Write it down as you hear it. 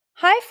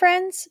Hi,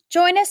 friends!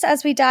 Join us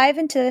as we dive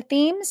into the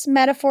themes,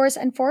 metaphors,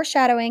 and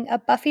foreshadowing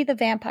of Buffy the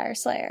Vampire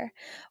Slayer.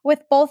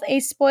 With both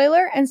a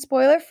spoiler and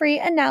spoiler-free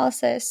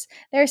analysis,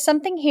 there's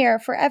something here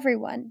for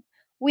everyone.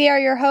 We are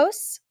your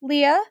hosts,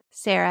 Leah,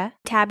 Sarah,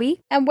 Tabby,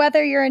 and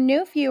whether you're a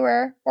new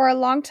viewer or a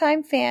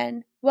longtime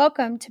fan,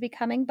 welcome to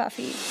Becoming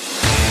Buffy.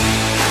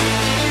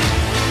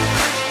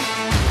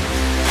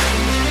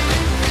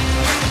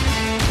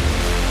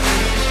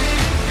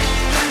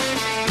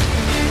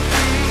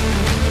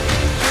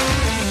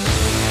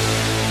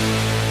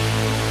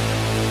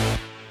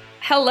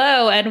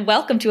 Hello, and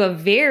welcome to a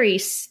very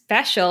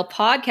special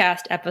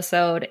podcast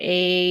episode,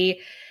 a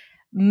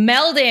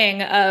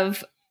melding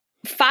of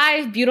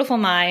 5 beautiful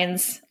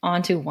minds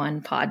onto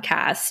one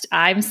podcast.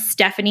 I'm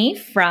Stephanie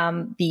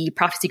from the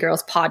Prophecy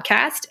Girls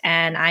podcast,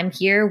 and I'm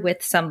here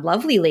with some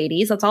lovely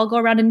ladies. Let's all go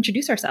around and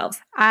introduce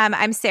ourselves.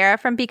 I'm Sarah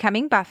from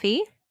Becoming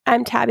Buffy.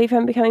 I'm Tabby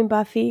from Becoming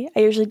Buffy.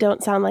 I usually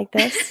don't sound like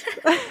this.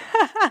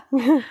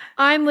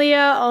 I'm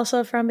Leah,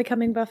 also from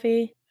Becoming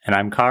Buffy. And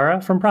I'm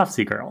Kara from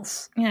Prophecy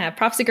Girls. Yeah,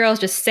 Prophecy Girls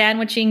just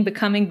sandwiching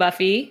Becoming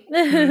Buffy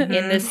in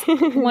this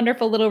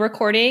wonderful little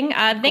recording.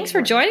 Thanks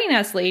for joining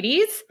us,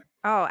 ladies.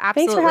 Oh, absolutely.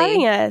 Thanks for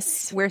having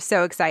us. We're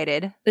so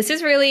excited. This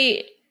is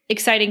really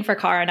exciting for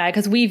Kara and I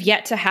because we've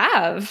yet to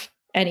have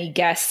any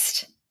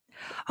guest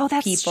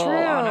people true.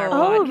 on our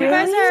Oh, podcast. You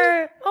guys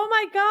are, oh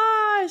my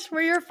gosh,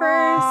 we're your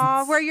first.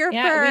 Aw, we're your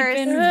first.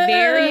 We've been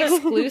very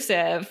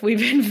exclusive. We've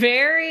been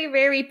very,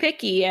 very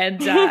picky. And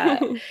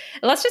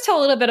let's just tell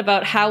a little bit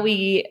about how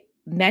we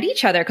met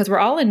each other because we're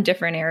all in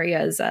different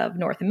areas of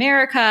North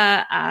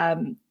America.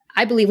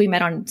 I believe we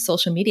met on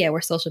social media.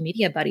 We're social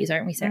media buddies,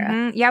 aren't we, Sarah?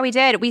 Mm-hmm. Yeah, we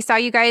did. We saw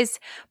you guys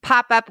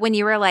pop up when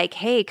you were like,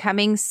 hey,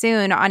 coming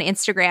soon on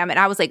Instagram. And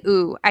I was like,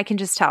 ooh, I can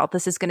just tell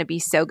this is going to be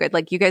so good.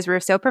 Like you guys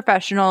were so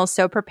professional,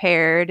 so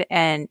prepared.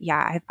 And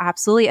yeah, I've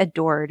absolutely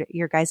adored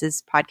your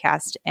guys'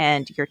 podcast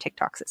and your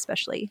TikToks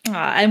especially.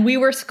 And we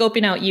were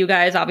scoping out you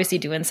guys, obviously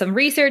doing some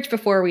research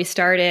before we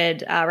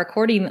started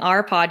recording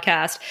our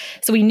podcast.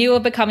 So we knew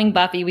of Becoming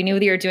Buffy. We knew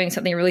that you were doing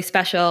something really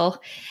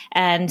special.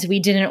 And we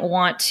didn't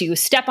want to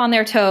step on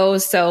their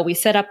toes. So we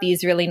set up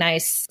these really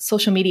nice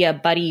social media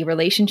buddy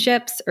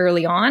relationships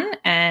early on.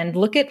 And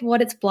look at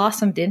what it's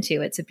blossomed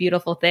into. It's a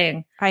beautiful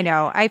thing. I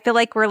know. I feel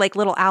like we're like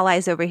little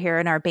allies over here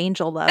in our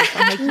Bangel love.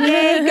 I'm like,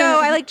 yay, go.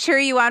 I like cheer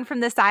you on from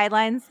the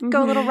sidelines.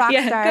 Go little rock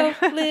star.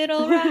 Go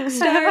little rock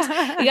stars.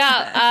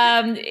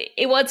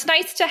 It's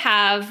nice to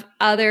have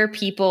other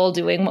people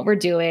doing what we're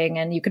doing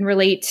and you can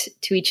relate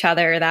to each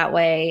other that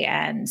way.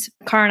 And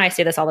Cara and I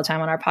say this all the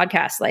time on our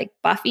podcast, like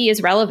Buffy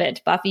is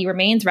relevant. Buffy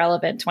remains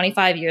relevant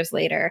 25 years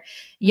later.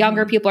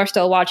 Younger people are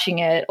still watching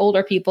it.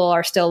 Older people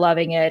are still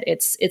loving it.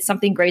 It's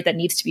something great that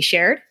needs to be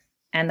shared.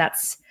 And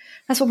that's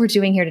what we're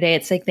doing here today.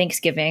 It's like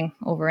Thanksgiving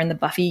over in the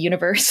Buffy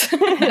universe.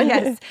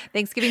 Yes.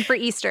 Thanksgiving for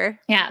Easter.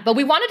 Yeah. But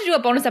we wanted to do a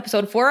bonus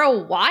episode for a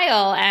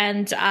while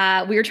and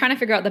we were trying to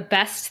figure out the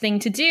best thing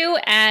to do.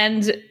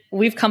 And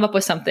we've come up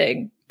with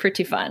something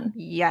pretty fun.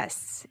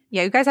 Yes.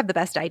 Yeah. You guys have the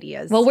best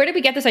ideas. Well, where did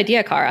we get this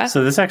idea, Cara?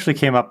 So this actually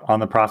came up on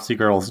the Prophecy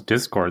Girls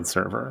Discord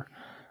server.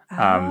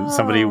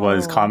 Somebody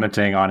was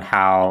commenting on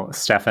how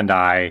Steph and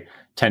I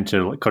tend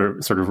to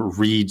sort of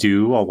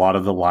redo a lot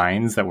of the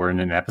lines that were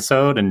in an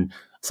episode. And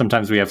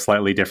sometimes we have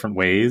slightly different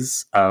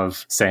ways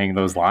of saying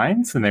those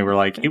lines. And they were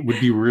like, it would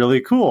be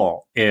really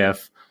cool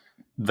if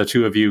the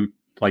two of you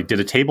like did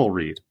a table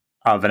read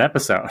of an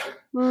episode.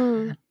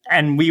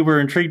 And we were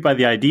intrigued by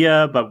the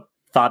idea, but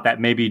thought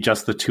that maybe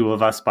just the two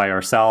of us by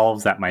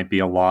ourselves, that might be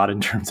a lot in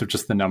terms of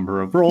just the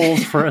number of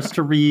roles for us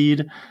to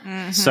read.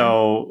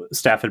 So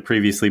Steph had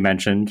previously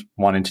mentioned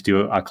wanting to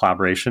do a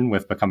collaboration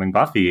with Becoming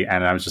Buffy.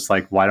 And I was just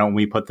like, why don't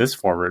we put this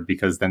forward?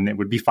 Because then it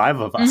would be 5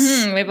 of us.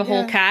 We have a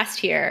whole cast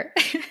here.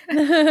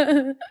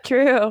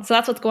 True. So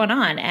that's what's going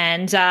on.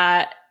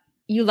 And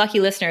you lucky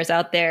listeners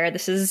out there,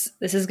 this is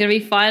going to be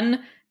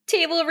fun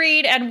table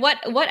read. And what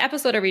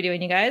episode are we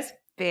doing, you guys?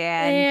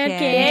 Band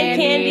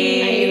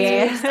candy.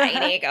 It's so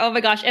exciting. Oh my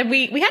gosh. And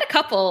we had a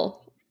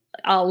couple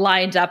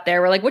lined up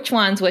there. We're like, which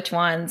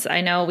ones?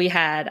 I know we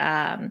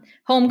had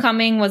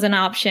Homecoming was an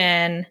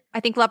option. I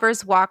think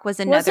Lover's Walk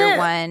was another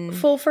one.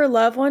 Fool for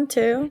Love one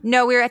too?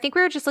 No, I think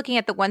we were just looking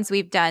at the ones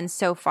we've done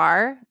so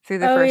far through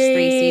the first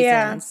 3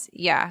 seasons.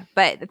 Yeah.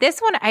 But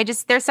this one,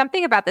 there's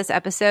something about this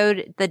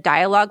episode, the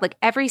dialogue, like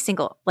every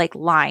single like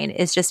line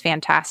is just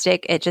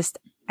fantastic.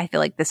 I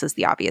feel like this was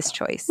the obvious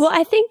choice. Well,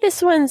 I think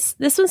this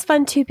one's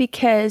fun too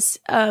because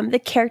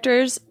the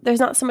characters, there's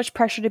not so much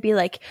pressure to be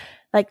like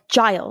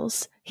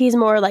Giles. He's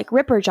more like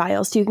Ripper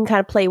Giles, so you can kind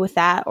of play with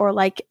that. Or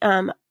like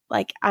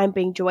I'm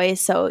being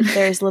Joyce, so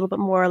there's a little bit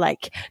more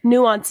like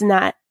nuance in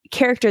that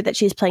character that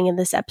she's playing in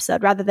this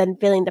episode, rather than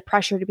feeling the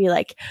pressure to be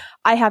like,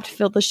 I have to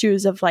fill the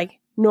shoes of like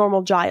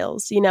normal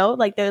Giles, you know?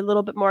 Like they're a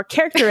little bit more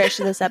characterish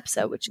in this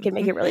episode, which can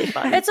make it really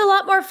fun. It's a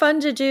lot more fun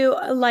to do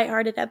a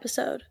lighthearted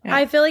episode. Yeah.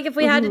 I feel like if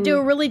we had to do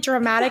a really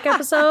dramatic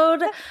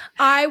episode,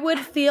 I would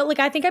feel like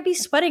I think I'd be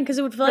sweating because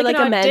it would feel like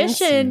an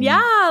audition.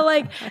 Yeah,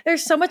 like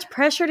there's so much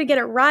pressure to get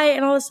it right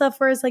and all this stuff.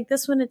 Whereas like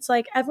this one, it's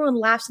like everyone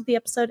laughs at the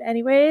episode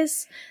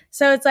anyways.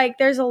 So it's like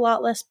there's a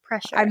lot less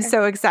pressure. I'm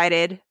so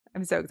excited.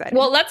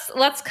 Well,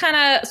 let's kind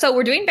of, so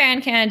we're doing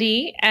Band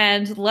Candy,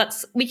 and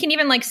we can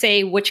even like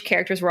say which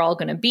characters we're all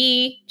going to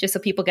be, just so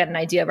people get an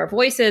idea of our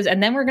voices,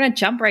 and then we're going to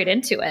jump right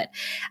into it.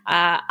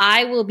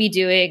 I will be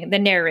doing the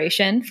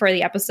narration for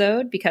the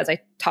episode because I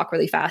talk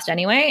really fast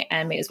anyway,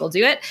 and may as well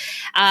do it.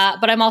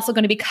 But I'm also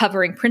going to be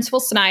covering Principal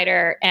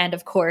Snyder and,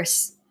 of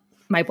course,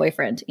 my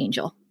boyfriend,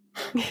 Angel.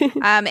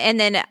 And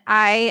then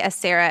I, as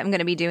Sarah, am going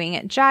to be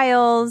doing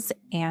Giles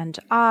and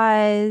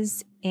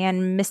Oz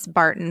and Miss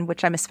Barton,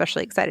 which I'm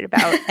especially excited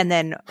about, and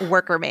then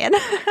Worker Man.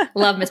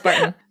 Love Miss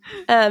Barton.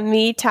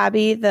 Me,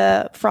 Tabby,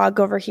 the frog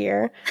over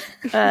here,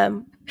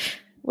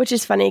 which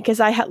is funny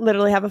because I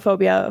literally have a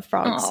phobia of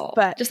frogs.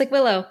 But just like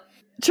Willow.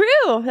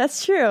 True,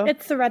 that's true.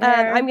 It's the red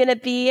hair. I'm going to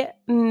be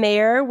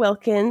Mayor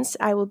Wilkins.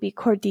 I will be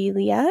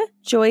Cordelia,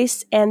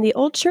 Joyce, and the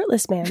old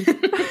shirtless man.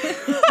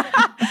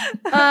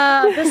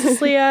 This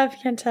is Leah, if you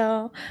can't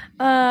tell.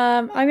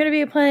 I'm going to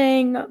be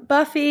playing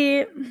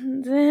Buffy,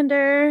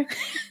 Xander,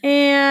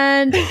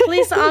 and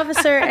police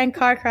officer and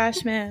car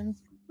crash man.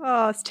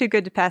 Oh, it's too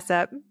good to pass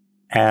up.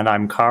 And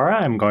I'm Kara.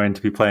 I'm going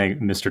to be playing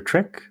Mr.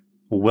 Trick,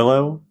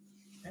 Willow,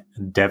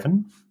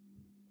 Devin,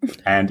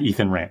 and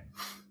Ethan Rain.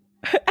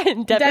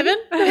 And Devin?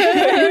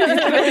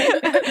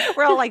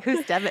 We're all like,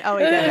 who's Devin? Oh,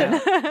 wait,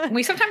 Devin.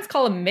 We sometimes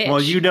call him Mitch.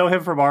 Well, you know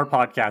him from our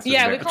podcast.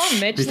 Yeah, Mitch, we call him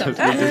Mitch because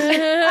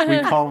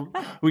sometimes.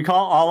 we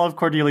call all of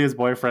Cordelia's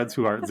boyfriends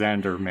who are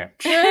Xander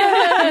Mitch.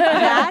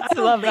 That's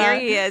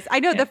hilarious.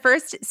 I know the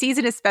first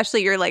season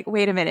especially, you're like,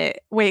 wait a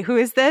minute. Wait, who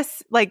is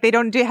this? Like, they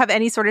don't have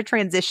any sort of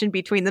transition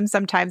between them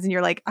sometimes. And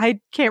you're like, I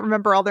can't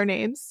remember all their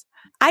names.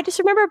 I just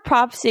remember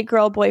Prophecy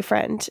Girl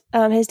boyfriend.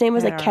 His name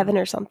was like Kevin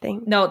or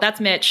something. No, that's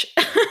Mitch.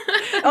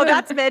 Oh,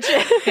 that's Mitch.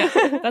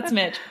 Yeah, that's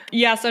Mitch.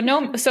 Yeah,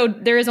 so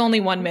there is only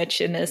one Mitch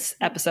in this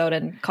episode,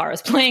 and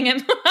Kara's playing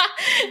him.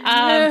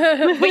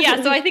 But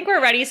yeah, so I think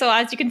we're ready. So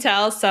as you can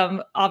tell,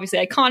 some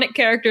obviously iconic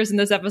characters in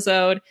this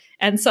episode,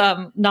 and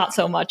some not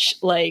so much,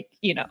 like,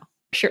 you know,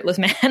 shirtless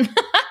man.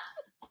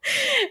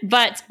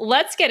 But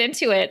let's get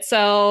into it.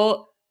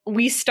 So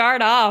we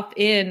start off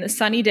in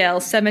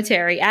Sunnydale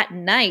Cemetery at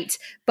night.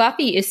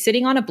 Buffy is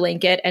sitting on a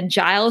blanket and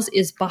Giles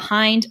is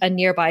behind a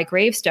nearby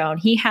gravestone.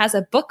 He has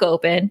a book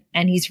open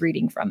and he's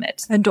reading from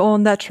it. And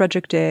on that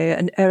tragic day,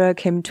 an era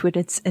came to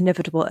its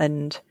inevitable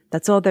end.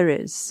 That's all there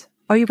is.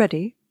 Are you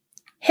ready?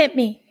 Hit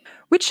me.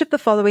 Which of the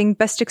following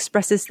best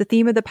expresses the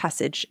theme of the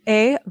passage?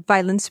 A,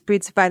 violence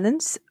breeds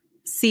violence.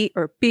 C,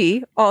 or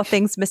B, all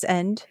things must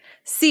end.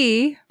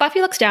 C,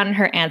 Buffy looks down at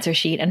her answer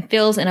sheet and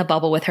fills in a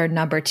bubble with her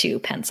number 2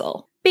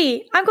 pencil.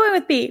 B. I'm going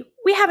with B.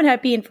 We haven't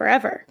had B in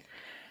forever.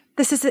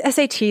 This is the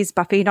SATs,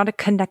 Buffy, not a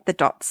connect the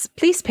dots.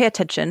 Please pay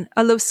attention.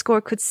 A low score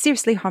could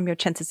seriously harm your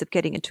chances of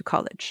getting into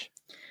college.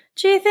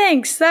 Gee,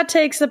 thanks. That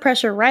takes the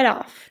pressure right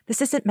off.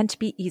 This isn't meant to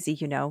be easy,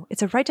 you know.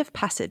 It's a rite of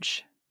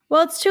passage.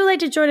 Well, it's too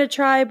late to join a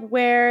tribe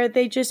where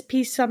they just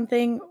piece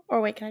something. Or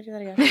wait, can I do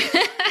that again?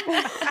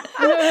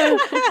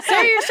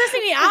 Sorry, you're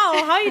stressing me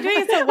out. How are you doing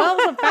it so well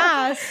so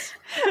fast?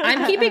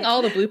 I'm keeping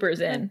all the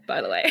bloopers in,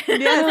 by the way.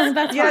 Yes,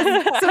 that's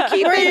fine. So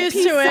keep We're it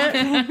used to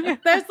it.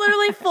 There's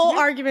literally full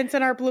arguments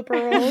in our blooper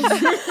rolls.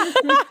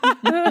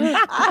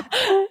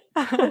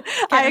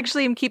 I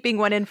actually am keeping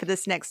one in for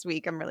this next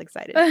week. I'm really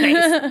excited.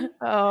 Nice.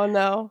 Oh,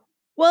 no.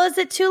 Well, is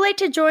it too late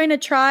to join a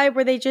tribe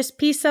where they just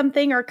piece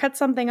something or cut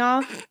something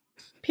off?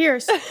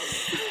 Pierce.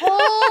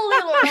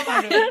 Holy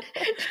Lord.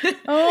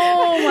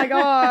 Oh my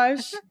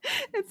gosh.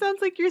 It sounds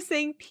like you're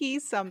saying pee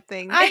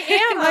something. I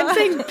am.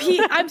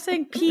 I'm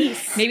saying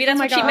peace. Maybe that's Oh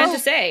my what she meant to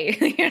gosh. say.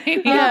 You know what I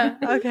mean? Yeah.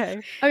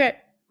 Okay. Okay.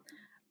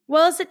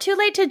 Well, is it too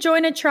late to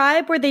join a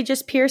tribe where they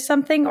just pierce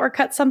something or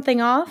cut something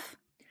off?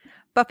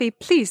 Buffy,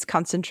 please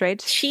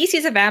concentrate. She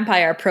sees a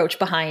vampire approach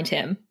behind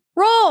him.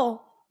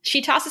 Roll.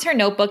 She tosses her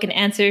notebook and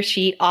answer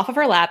sheet off of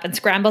her lap and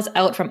scrambles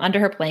out from under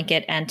her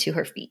blanket and to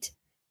her feet.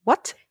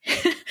 What?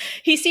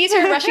 He sees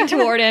her rushing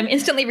toward him,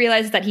 instantly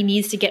realizes that he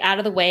needs to get out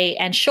of the way,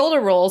 and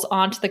shoulder rolls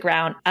onto the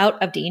ground out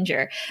of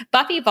danger.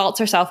 Buffy vaults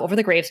herself over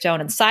the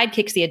gravestone and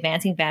sidekicks the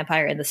advancing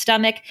vampire in the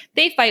stomach.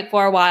 They fight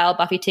for a while.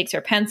 Buffy takes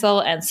her pencil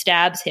and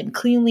stabs him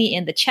cleanly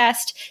in the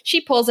chest. She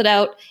pulls it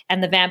out,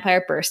 and the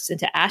vampire bursts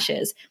into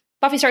ashes.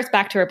 Buffy starts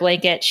back to her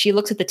blanket. She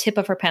looks at the tip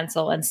of her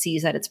pencil and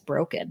sees that it's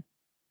broken.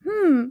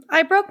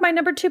 I broke my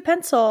number 2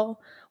 pencil.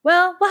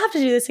 Well, we'll have to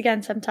do this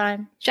again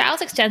sometime.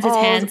 Giles extends his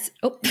hands.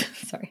 Oh,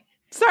 sorry.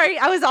 Sorry,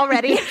 I was all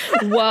ready.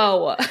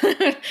 Whoa.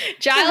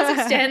 Giles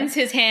extends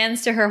his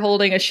hands to her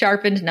holding a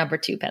sharpened number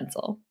 2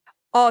 pencil.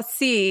 Oh,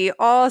 see,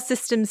 all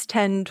systems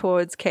tend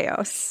towards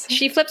chaos.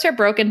 She flips her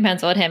broken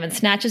pencil at him and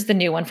snatches the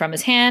new one from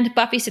his hand.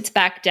 Buffy sits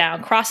back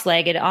down,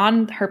 cross-legged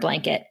on her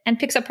blanket, and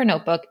picks up her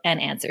notebook and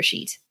answer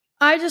sheet.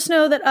 I just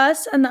know that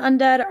us and the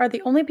undead are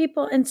the only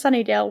people in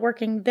Sunnydale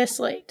working this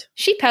late.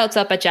 She pouts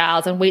up at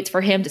Giles and waits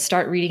for him to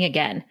start reading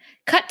again.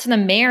 Cut to the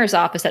mayor's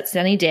office at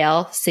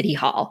Sunnydale City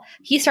Hall.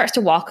 He starts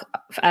to walk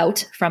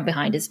out from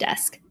behind his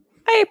desk.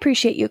 I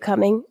appreciate you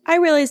coming. I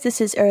realize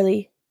this is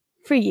early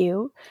for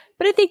you,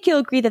 but I think you'll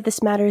agree that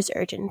this matter is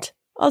urgent.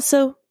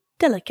 Also,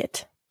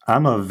 delicate.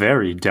 I'm a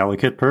very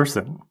delicate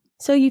person.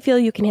 So you feel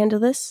you can handle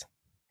this?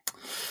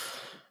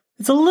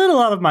 It's a little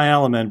out of my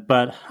element,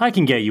 but I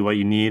can get you what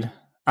you need.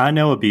 I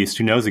know a beast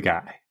who knows a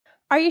guy.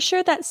 Are you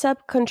sure that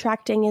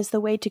subcontracting is the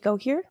way to go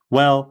here?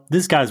 Well,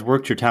 this guy's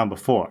worked your town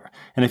before,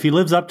 and if he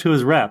lives up to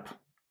his rep,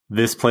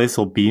 this place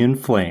will be in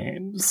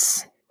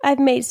flames. I've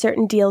made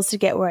certain deals to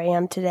get where I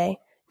am today.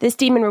 This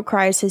demon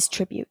requires his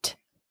tribute.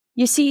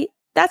 You see,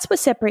 that's what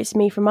separates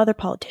me from other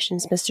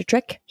politicians, Mr.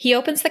 Trick. He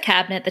opens the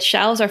cabinet. The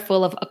shelves are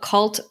full of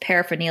occult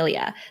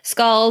paraphernalia.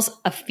 Skulls,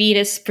 a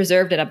fetus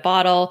preserved in a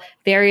bottle,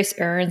 various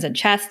urns and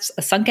chests,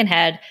 a sunken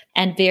head,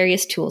 and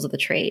various tools of the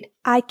trade.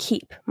 I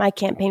keep my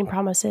campaign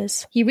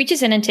promises. He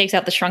reaches in and takes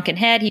out the shrunken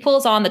head. He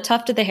pulls on the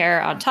tuft of the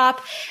hair on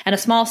top, and a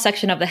small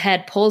section of the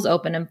head pulls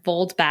open and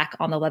folds back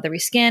on the leathery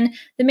skin.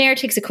 The mayor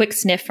takes a quick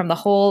sniff from the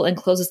hole and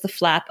closes the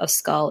flap of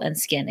skull and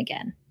skin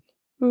again.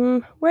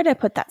 Where'd I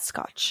put that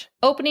scotch?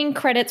 Opening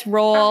credits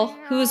roll.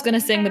 Who's going to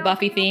sing the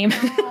Buffy theme?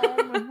 This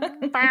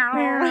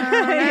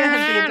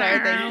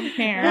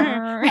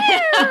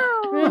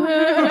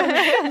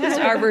is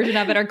our version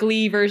of it, our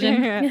Glee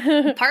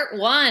version. Part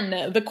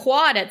 1, the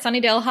quad at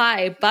Sunnydale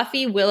High.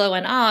 Buffy, Willow,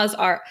 and Oz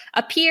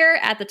appear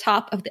at the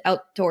top of the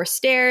outdoor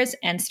stairs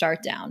and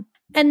start down.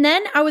 And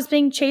then I was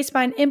being chased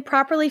by an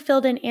improperly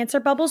filled in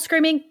answer bubble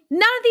screaming, "None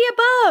of the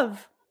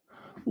above!"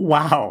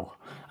 Wow.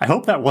 I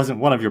hope that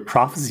wasn't one of your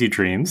prophecy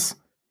dreams.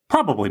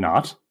 Probably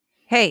not.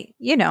 Hey,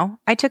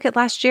 I took it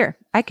last year.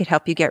 I could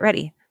help you get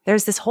ready.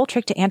 There's this whole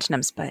trick to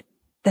antonyms, but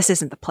this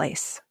isn't the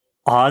place.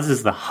 Oz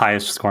is the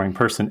highest scoring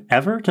person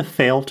ever to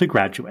fail to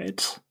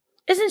graduate.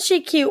 Isn't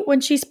she cute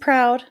when she's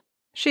proud?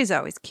 She's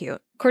always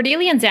cute.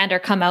 Cordelia and Xander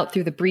come out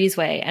through the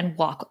breezeway and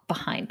walk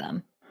behind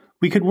them.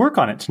 We could work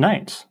on it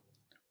tonight.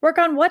 Work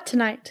on what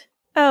tonight?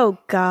 Oh,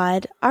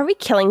 God. Are we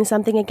killing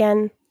something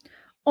again?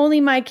 Only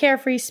my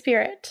carefree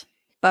spirit.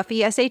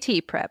 Buffy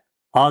SAT prep.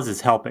 Oz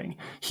is helping.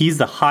 He's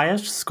the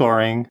highest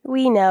scoring.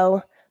 We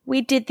know. We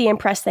did the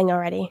impress thing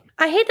already.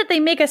 I hate that they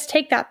make us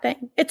take that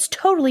thing. It's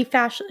totally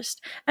fascist.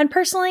 And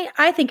personally,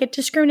 I think it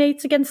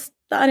discriminates against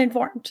the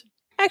uninformed.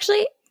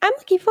 Actually, I'm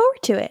looking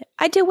forward to it.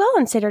 I do well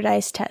on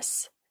standardized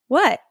tests.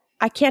 What?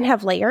 I can't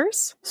have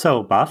layers?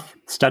 So, Buff,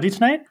 study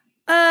tonight?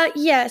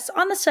 Yes,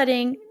 on the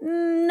studying.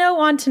 No,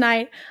 on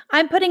tonight.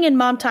 I'm putting in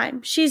mom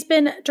time. She's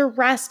been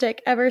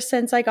drastic ever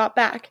since I got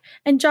back.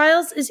 And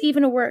Giles is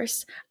even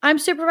worse. I'm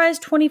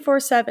supervised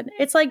 24/7.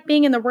 It's like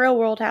being in the real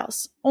world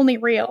house, only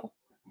real.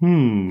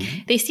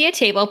 They see a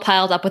table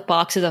piled up with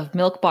boxes of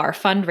Milk Bar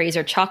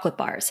fundraiser chocolate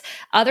bars.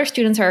 Other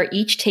students are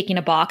each taking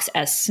a box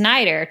as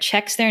Snyder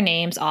checks their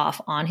names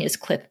off on his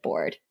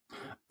clipboard.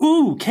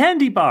 Ooh,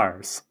 candy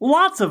bars!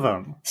 Lots of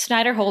them!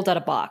 Snyder holds out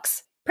a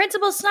box.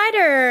 Principal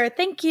Snyder,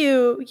 thank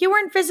you. You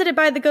weren't visited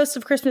by the ghost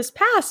of Christmas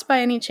past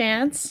by any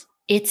chance?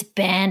 It's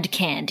band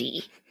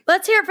candy.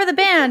 Let's hear it for the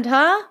band,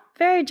 huh?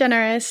 Very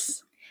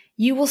generous.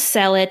 You will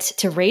sell it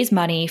to raise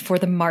money for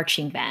the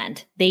marching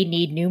band. They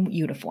need new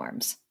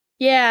uniforms.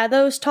 Yeah,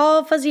 those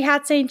tall, fuzzy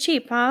hats ain't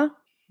cheap, huh?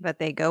 But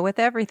they go with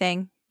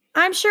everything.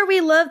 I'm sure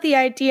we love the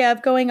idea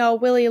of going all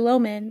Willy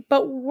Loman,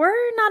 but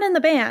we're not in the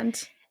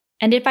band.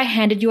 And if I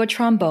handed you a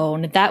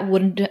trombone, that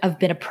wouldn't have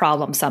been a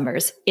problem,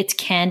 Summers. It's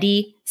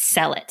candy.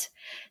 Sell it.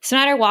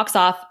 Snyder walks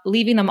off,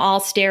 leaving them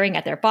all staring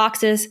at their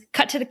boxes.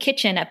 Cut to the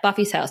kitchen at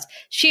Buffy's house.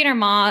 She and her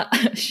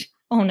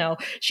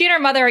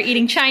mother are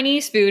eating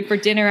Chinese food for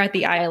dinner at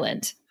the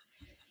island.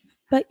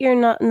 But you're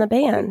not in the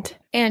band.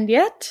 And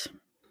yet?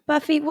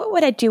 Buffy, what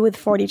would I do with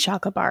 40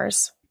 chocolate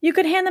bars? You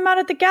could hand them out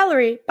at the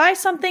gallery. Buy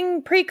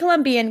something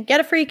pre-Columbian, get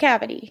a free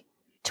cavity.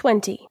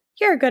 20.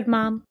 You're a good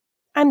mom.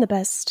 I'm the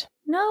best.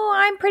 No,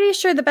 I'm pretty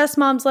sure the best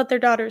moms let their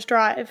daughters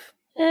drive.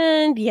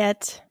 And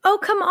yet. Oh,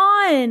 come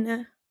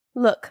on.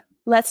 Look,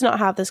 let's not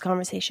have this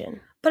conversation.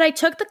 But I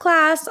took the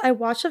class, I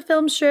watched the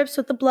film strips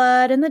with the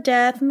blood and the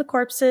death and the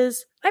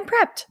corpses. I'm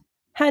prepped.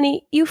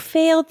 Honey, you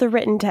failed the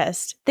written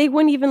test. They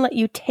wouldn't even let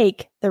you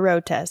take the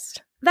road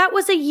test. That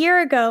was a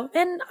year ago,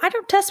 and I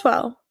don't test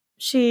well,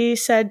 she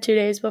said 2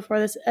 days before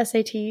the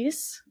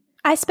SATs.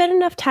 I spent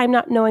enough time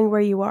not knowing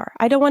where you are.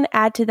 I don't want to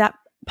add to that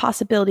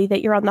possibility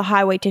that you're on the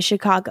highway to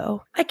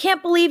Chicago. I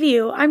can't believe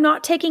you. I'm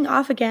not taking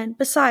off again.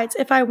 Besides,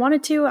 if I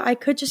wanted to, I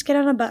could just get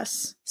on a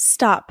bus.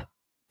 Stop.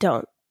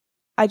 Don't.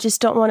 I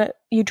just don't want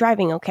you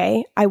driving,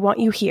 okay? I want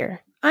you here.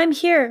 I'm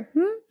here.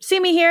 See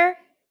me here?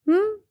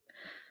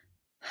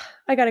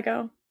 I gotta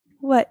go.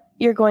 What?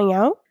 You're going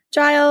out?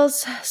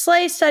 Giles,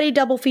 Slay study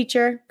double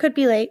feature. Could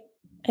be late.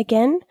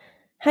 Again?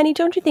 Honey,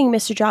 don't you think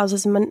Mr. Giles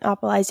is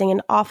monopolizing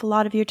an awful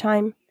lot of your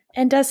time?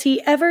 And does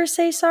he ever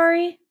say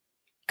sorry?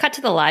 Cut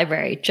to the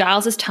library.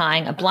 Giles is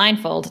tying a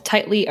blindfold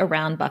tightly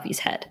around Buffy's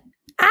head.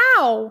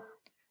 Ow!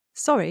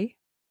 Sorry.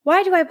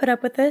 Why do I put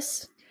up with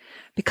this?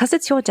 Because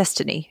it's your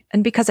destiny,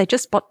 and because I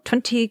just bought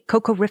 20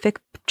 Cocorific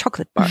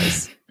chocolate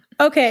bars.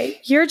 Okay,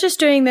 you're just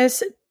doing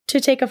this to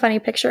take a funny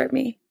picture of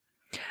me.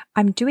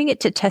 I'm doing it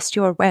to test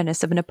your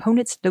awareness of an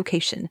opponent's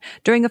location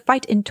during a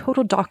fight in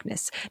total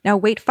darkness. Now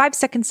wait 5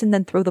 seconds and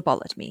then throw the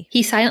ball at me.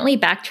 He silently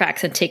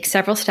backtracks and takes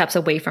several steps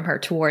away from her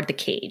toward the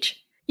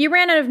cage. You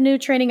ran out of new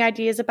training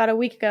ideas about a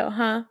week ago,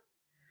 huh?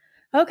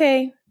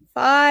 Okay,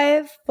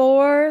 5,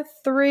 4,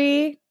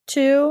 3,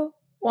 2,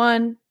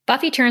 1.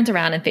 Buffy turns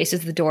around and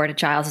faces the door to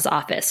Giles'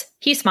 office.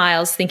 He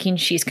smiles, thinking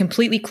she's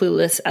completely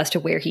clueless as to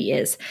where he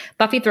is.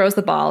 Buffy throws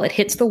the ball. It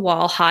hits the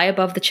wall high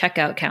above the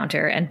checkout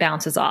counter and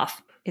bounces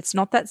off. It's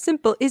not that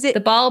simple, is it? The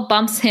ball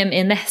bumps him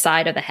in the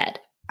side of the head.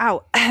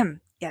 Ow.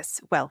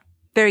 Yes, well,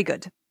 very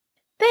good.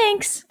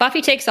 Thanks.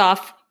 Buffy takes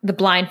off the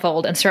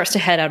blindfold and starts to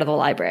head out of the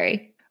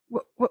library.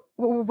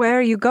 Where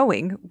are you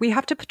going? We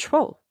have to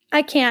patrol.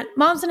 I can't.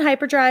 Mom's in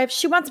hyperdrive.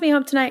 She wants me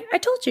home tonight. I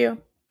told you.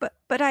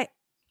 But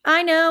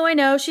I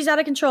know. She's out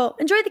of control.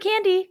 Enjoy the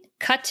candy.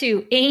 Cut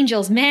to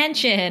Angel's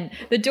mansion.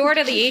 The door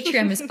to the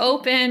atrium is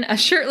open. A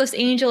shirtless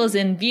Angel is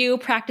in view,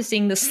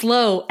 practicing the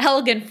slow,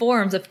 elegant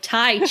forms of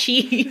Tai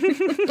Chi.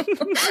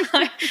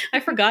 I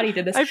forgot he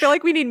did this. I feel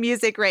like we need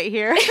music right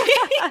here.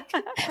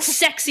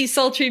 Sexy,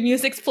 sultry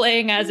music's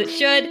playing as it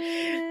should.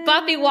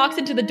 Buffy walks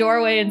into the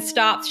doorway and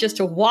stops just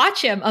to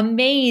watch him,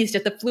 amazed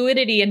at the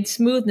fluidity and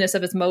smoothness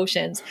of his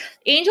motions.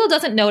 Angel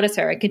doesn't notice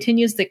her and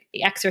continues the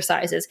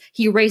exercises.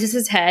 He raises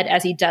his head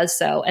as he does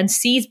so and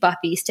sees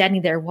Buffy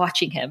standing there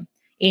watching him.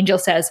 Angel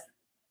says,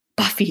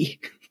 "Buffy,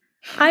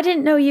 I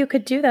didn't know you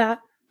could do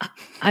that."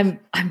 I'm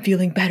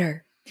feeling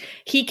better."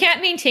 He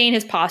can't maintain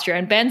his posture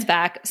and bends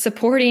back,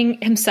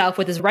 supporting himself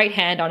with his right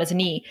hand on his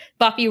knee.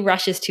 Buffy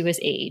rushes to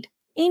his aid.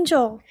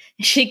 Angel.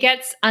 She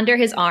gets under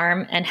his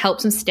arm and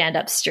helps him stand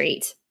up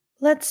straight.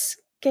 Let's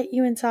get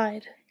you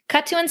inside.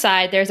 Cut to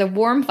inside. There's a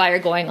warm fire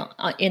going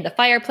on in the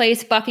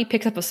fireplace. Buffy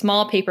picks up a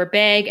small paper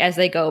bag as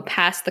they go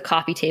past the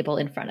coffee table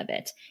in front of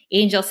it.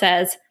 Angel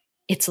says,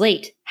 "It's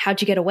late.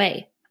 How'd you get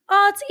away?"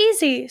 Oh, it's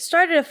easy.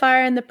 Started a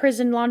fire in the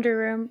prison laundry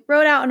room.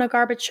 Rode out in a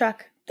garbage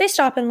truck. They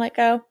stop and let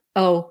go.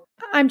 Oh.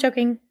 I'm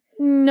joking.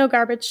 No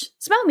garbage.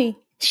 Smell me.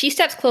 She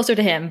steps closer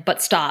to him,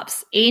 but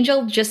stops.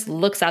 Angel just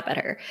looks up at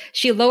her.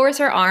 She lowers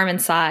her arm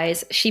and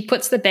sighs. She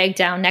puts the bag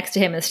down next to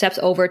him and steps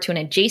over to an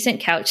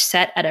adjacent couch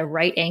set at a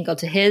right angle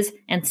to his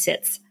and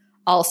sits.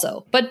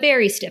 Also, but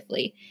very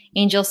stiffly.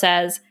 Angel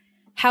says,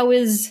 "How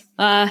is,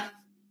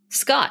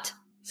 Scott?"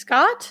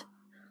 Scott?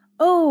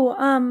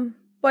 Oh,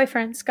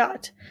 boyfriend,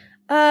 Scott.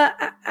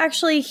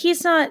 Actually,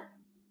 he's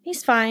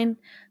fine.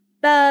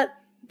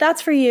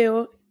 That's for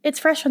you. It's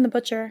fresh from the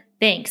butcher.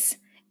 Thanks.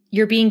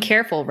 You're being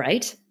careful,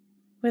 right?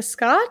 With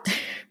Scott?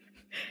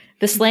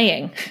 The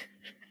slaying.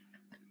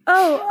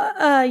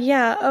 Oh,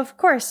 yeah, of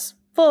course.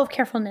 Full of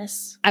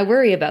carefulness. I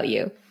worry about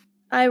you.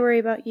 I worry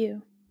about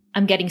you.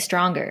 I'm getting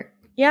stronger.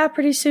 Yeah,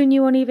 pretty soon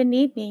you won't even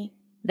need me.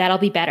 That'll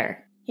be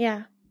better.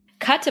 Yeah.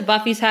 Cut to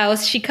Buffy's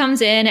house. She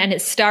comes in and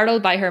is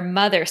startled by her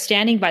mother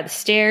standing by the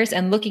stairs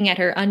and looking at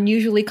her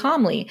unusually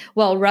calmly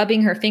while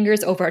rubbing her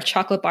fingers over a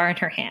chocolate bar in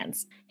her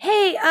hands.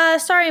 Hey,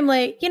 sorry I'm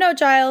late. You know,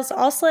 Giles,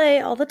 I'll slay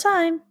all the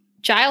time.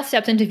 Giles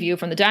steps into view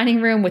from the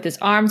dining room with his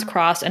arms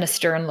crossed and a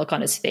stern look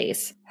on his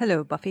face.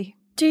 Hello, Buffy.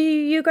 Do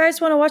you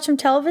guys want to watch some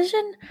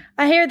television?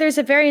 I hear there's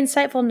a very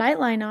insightful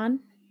Nightline on.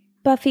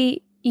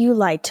 Buffy, you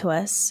lied to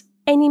us.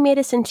 And you made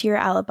us into your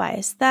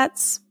alibis.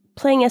 That's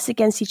playing us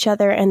against each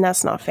other, and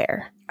that's not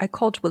fair. I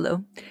called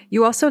Willow.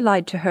 You also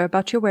lied to her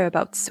about your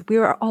whereabouts. We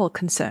are all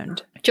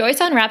concerned.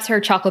 Joyce unwraps her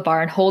chocolate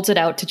bar and holds it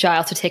out to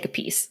Giles to take a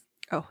piece.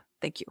 Oh,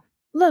 thank you.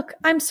 Look,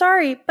 I'm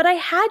sorry, but I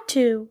had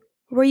to.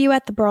 Were you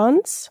at the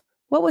Bronze?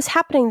 What was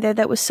happening there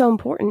that was so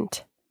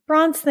important?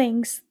 Bronze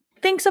things.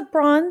 Things of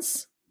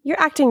bronze. You're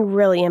acting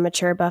really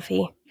immature,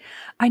 Buffy.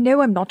 I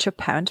know I'm not your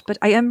parent, but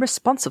I am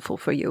responsible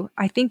for you.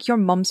 I think your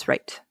mom's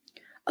right.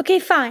 Okay,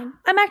 fine.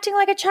 I'm acting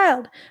like a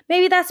child.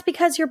 Maybe that's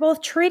because you're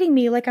both treating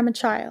me like I'm a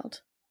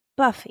child.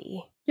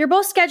 Buffy. You're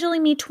both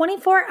scheduling me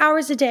 24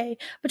 hours a day.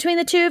 Between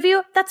the two of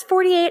you, that's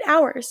 48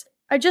 hours.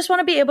 I just want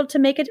to be able to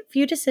make a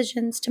few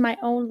decisions to my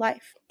own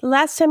life. The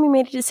last time you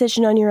made a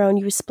decision on your own,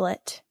 you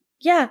split.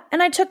 Yeah,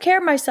 and I took care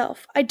of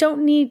myself. I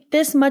don't need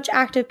this much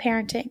active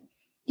parenting.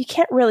 You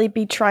can't really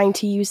be trying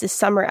to use this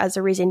summer as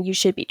a reason you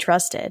should be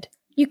trusted.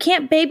 You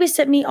can't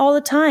babysit me all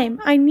the time.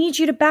 I need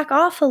you to back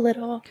off a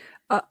little.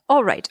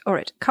 All right.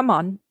 Come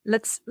on.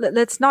 Let's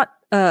not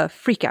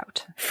freak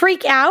out.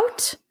 Freak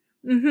out?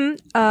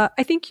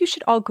 I think you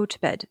should all go to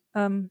bed.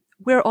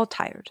 We're all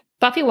tired.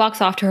 Buffy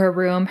walks off to her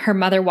room. Her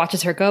mother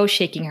watches her go,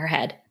 shaking her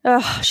head.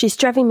 Ugh, she's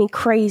driving me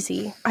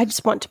crazy. I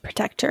just want to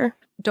protect her.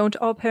 Don't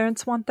all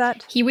parents want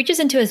that? He reaches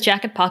into his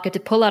jacket pocket to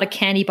pull out a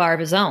candy bar of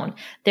his own.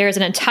 There is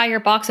an entire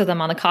box of them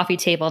on the coffee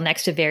table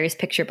next to various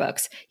picture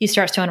books. He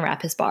starts to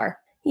unwrap his bar.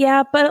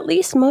 Yeah, but at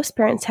least most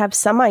parents have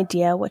some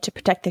idea what to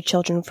protect their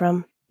children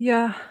from.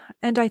 Yeah,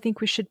 and I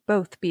think we should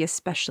both be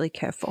especially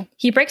careful.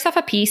 He breaks off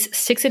a piece,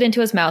 sticks it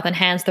into his mouth, and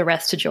hands the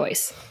rest to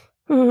Joyce.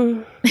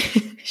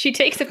 She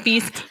takes a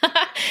piece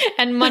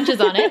and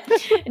munches on it.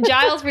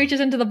 Giles reaches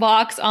into the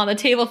box on the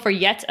table for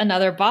yet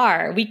another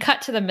bar. We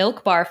cut to the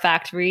Milk Bar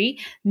factory,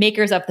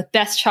 makers of the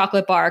best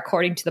chocolate bar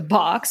according to the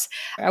box.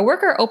 A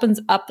worker opens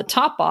up the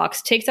top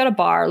box, takes out a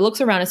bar,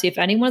 looks around to see if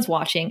anyone is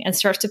watching, and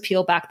starts to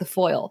peel back the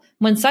foil.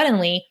 When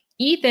suddenly,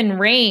 Ethan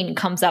Rayne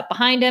comes up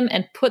behind him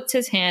and puts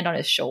his hand on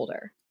his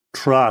shoulder.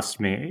 Trust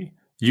me,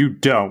 you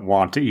don't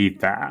want to eat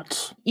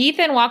that.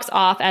 Ethan walks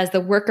off as the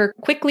worker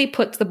quickly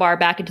puts the bar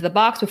back into the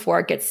box before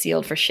it gets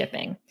sealed for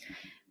shipping.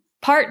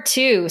 Part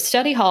 2,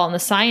 study hall in the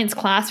science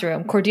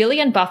classroom.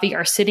 Cordelia and Buffy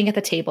are sitting at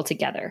the table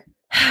together.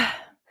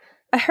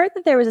 I heard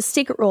that there was a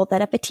secret rule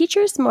that if a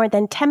teacher is more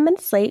than 10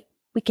 minutes late,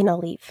 we can all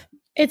leave.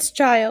 It's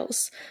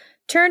Giles.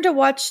 Turn to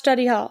watch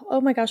study hall.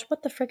 Oh my gosh,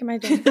 what the frick am I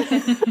doing?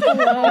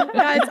 Hello,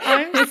 guys,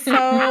 I'm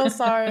so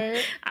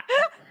sorry.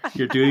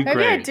 You're doing great.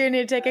 Maybe I do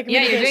need to take a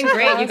Yeah, you're doing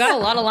great. You got a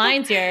lot of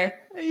lines here.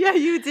 Yeah,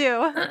 you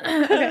do.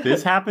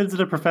 This happens in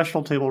a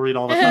professional table read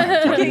all the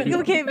time.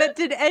 Okay, but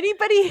did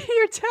anybody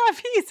hear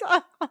Tabby's?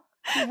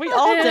 We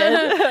all did.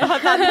 I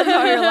thought that's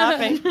why we were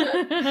laughing.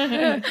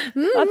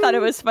 I thought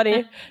it was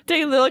funny.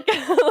 Take a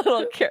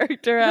little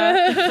character.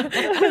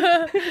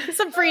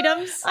 Some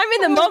freedoms. I'm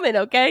in the moment,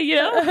 okay? You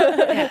know?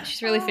 Yeah,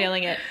 she's really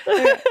feeling it.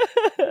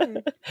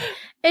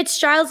 It's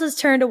Giles'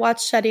 turn to watch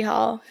study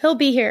hall. He'll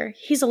be here.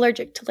 He's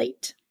allergic to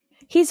late.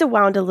 He's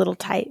wound a little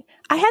tight.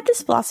 I had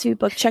this philosophy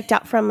book checked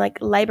out from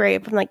library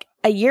from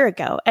a year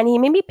ago, and he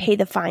made me pay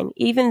the fine,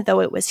 even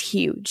though it was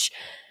huge.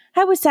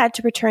 I was sad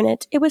to return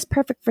it. It was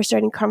perfect for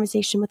starting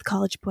conversation with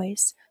college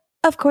boys.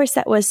 Of course,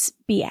 that was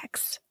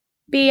BX.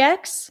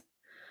 BX?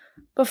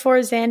 Before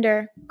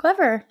Xander.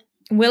 Clever.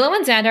 Willow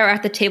and Xander are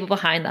at the table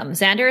behind them.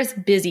 Xander is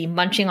busy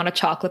munching on a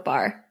chocolate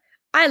bar.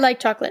 I like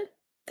chocolate.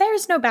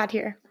 There's no bad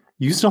here.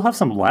 You still have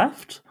some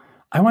left?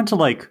 I went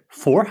to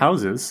 4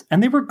 houses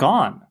and they were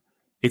gone.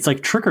 It's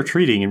like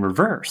trick-or-treating in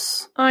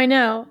reverse. I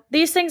know.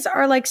 These things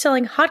are like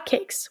selling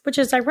hotcakes, which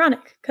is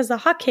ironic because the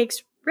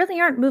hotcakes really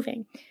aren't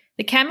moving.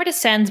 The camera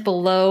descends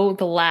below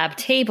the lab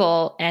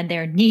table, and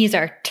their knees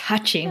are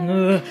touching.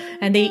 Ugh.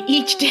 And they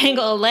each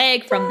dangle a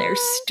leg from their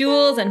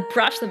stools and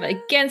brush them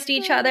against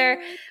each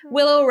other.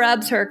 Willow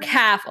rubs her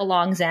calf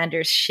along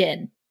Xander's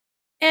shin.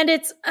 And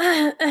it's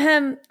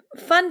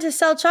fun to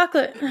sell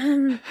chocolate.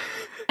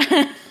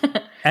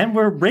 And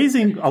we're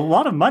raising a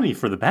lot of money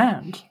for the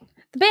band.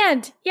 The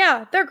band,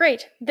 yeah, they're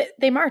great.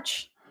 They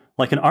march.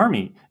 Like an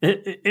army,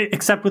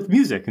 except with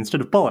music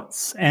instead of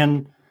bullets.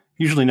 And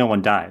usually no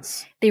one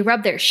dies. They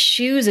rub their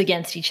shoes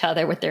against each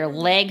other with their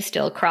legs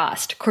still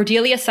crossed.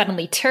 Cordelia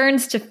suddenly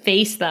turns to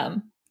face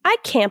them. I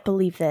can't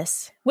believe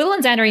this. Willow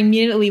and Xander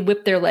immediately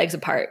whip their legs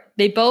apart.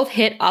 They both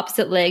hit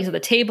opposite legs of the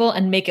table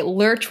and make it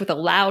lurch with a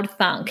loud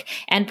thunk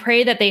and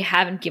pray that they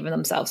haven't given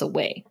themselves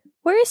away.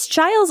 Where is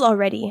Giles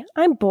already?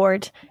 I'm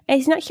bored, and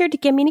he's not here to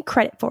give me any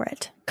credit for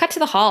it. Cut to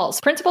the halls.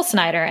 Principal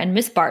Snyder and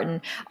Miss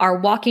Barton are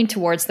walking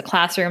towards the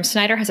classroom.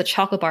 Snyder has a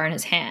chocolate bar in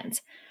his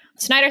hands.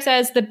 Snyder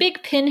says, the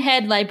big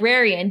pinhead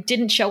librarian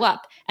didn't show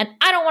up, and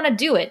I don't want to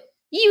do it.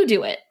 You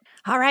do it.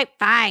 All right,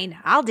 fine.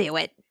 I'll do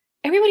it.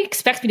 Everybody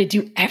expects me to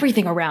do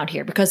everything around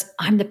here because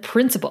I'm the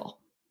principal.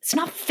 It's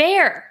not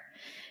fair.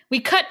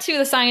 We cut to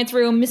the science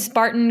room. Miss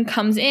Barton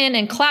comes in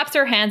and claps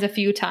her hands a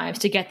few times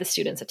to get the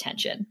students'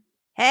 attention.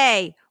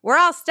 Hey, we're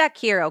all stuck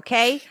here,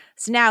 okay?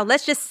 So now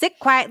let's just sit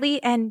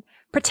quietly and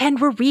pretend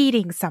we're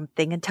reading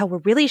something until we're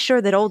really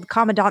sure that old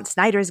Commandant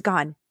Snyder's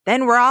gone.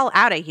 Then we're all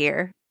out of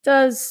here.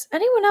 Does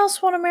anyone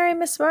else want to marry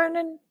Miss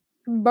Barton?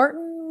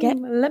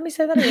 Let me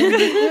say that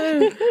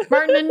again.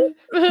 Martin.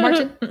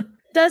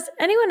 Does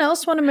anyone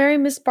else want to marry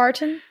Miss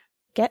Barton?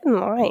 Get in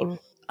line.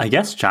 I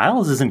guess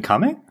Giles isn't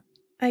coming?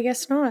 I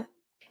guess not.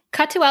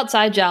 Cut to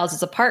outside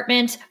Giles'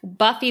 apartment.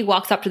 Buffy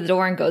walks up to the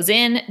door and goes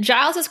in.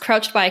 Giles is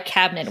crouched by a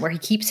cabinet where he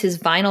keeps his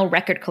vinyl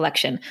record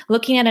collection,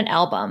 looking at an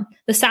album.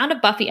 The sound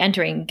of Buffy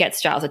entering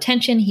gets Giles'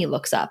 attention. He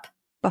looks up.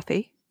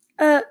 Buffy?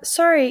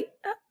 Sorry.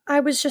 I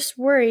was just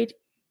worried.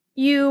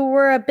 You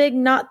were a big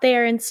not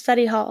there in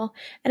study hall,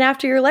 and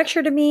after your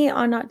lecture to me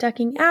on not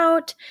ducking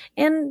out,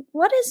 and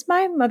what is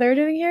my mother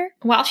doing here?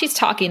 While she's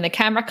talking, the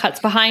camera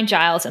cuts behind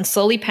Giles and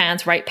slowly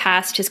pans right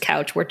past his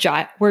couch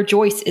where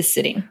Joyce is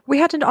sitting. We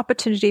had an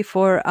opportunity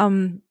for,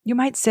 you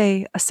might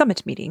say, a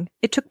summit meeting.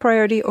 It took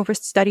priority over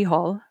study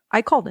hall.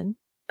 I called in.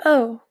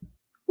 Oh.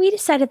 We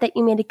decided that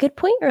you made a good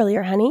point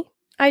earlier, honey.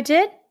 I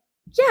did?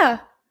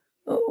 Yeah.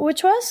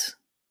 Which was?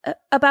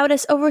 About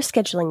us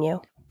overscheduling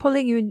you.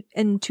 Pulling you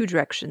in 2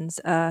 directions,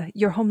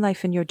 your home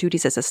life and your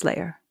duties as a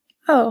Slayer.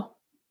 Oh,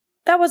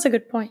 that was a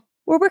good point.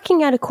 We're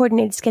working out a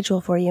coordinated schedule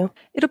for you.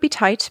 It'll be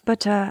tight,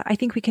 but I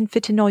think we can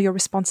fit in all your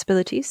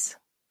responsibilities.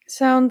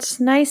 Sounds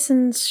nice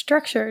and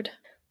structured.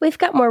 We've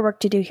got more work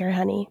to do here,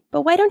 honey.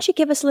 But why don't you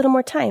give us a little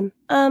more time?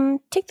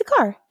 Take the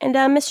car, and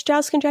Mr.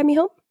 Giles can drive me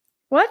home.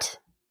 What?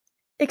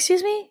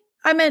 Excuse me?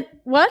 I meant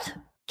what?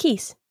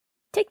 Keys.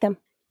 Take them.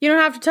 You don't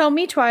have to tell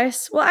me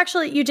twice. Well,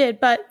 actually, you did,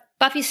 but...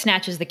 Buffy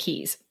snatches the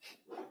keys.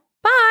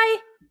 Bye!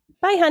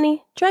 Bye,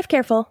 honey. Drive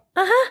careful.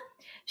 Uh-huh.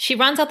 She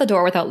runs out the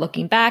door without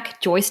looking back.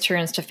 Joyce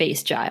turns to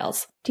face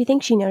Giles. Do you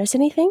think she noticed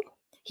anything?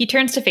 He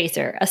turns to face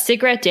her. A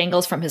cigarette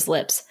dangles from his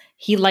lips.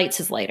 He lights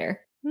his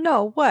lighter.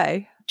 No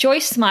way.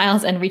 Joyce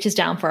smiles and reaches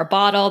down for a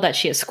bottle that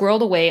she has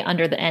squirreled away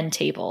under the end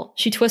table.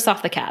 She twists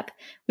off the cap.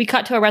 We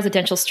cut to a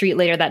residential street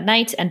later that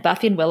night, and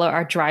Buffy and Willow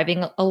are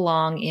driving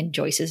along in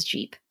Joyce's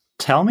Jeep.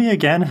 Tell me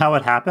again how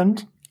it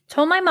happened.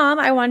 Told my mom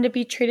I wanted to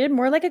be treated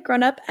more like a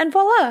grown-up, and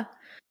voila!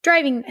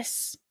 Driving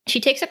this. She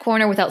takes a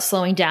corner without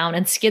slowing down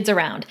and skids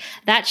around.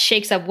 That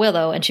shakes up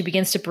Willow, and she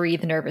begins to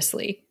breathe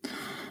nervously.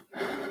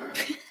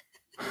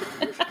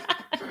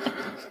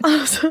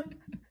 Awesome.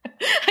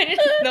 I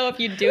didn't know if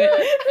you'd do it.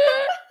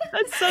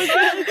 That's so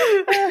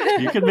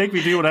good. You can make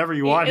me do whatever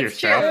you want here, It's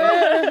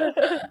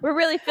Steph. We're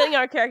really feeling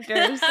our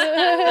characters.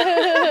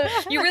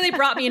 You really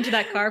brought me into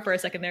that car for a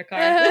second there, Car.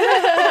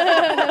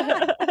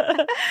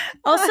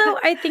 Also,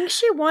 I think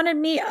she wanted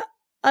me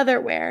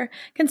otherwhere.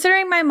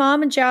 Considering my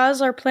mom and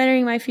Jazz are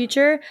planning my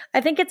future,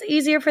 I think it's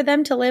easier for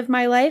them to live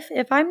my life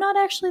if I'm not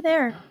actually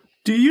there.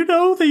 Do you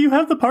know that you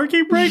have the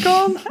parking brake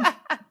on?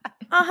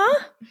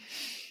 Uh-huh.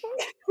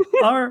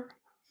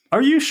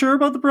 Are you sure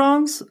about the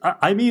bronze?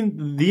 I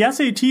mean, the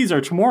SATs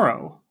are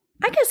tomorrow.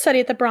 I can study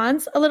at the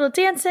bronze. A little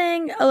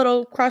dancing, a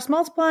little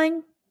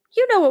cross-multiplying.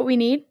 You know what we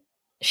need.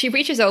 She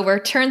reaches over,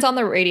 turns on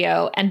the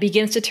radio, and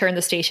begins to turn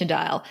the station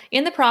dial.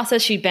 In the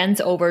process, she bends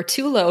over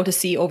too low to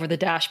see over the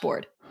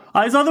dashboard.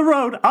 Eyes on the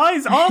road!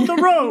 Eyes on the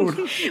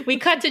road! We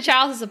cut to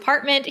Charles's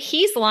apartment.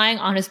 He's lying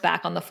on his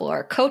back on the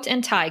floor, coat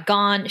and tie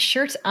gone,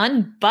 shirt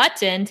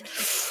unbuttoned,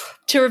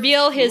 to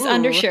reveal his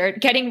undershirt,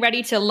 getting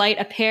ready to light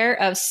a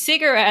pair of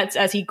cigarettes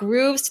as he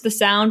grooves to the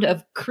sound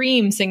of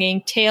Cream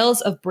singing Tales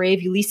of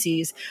Brave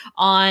Ulysses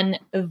on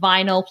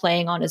vinyl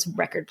playing on his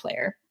record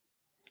player.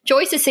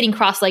 Joyce is sitting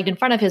cross-legged in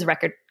front of his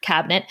record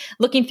cabinet,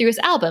 looking through his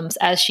albums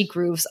as she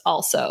grooves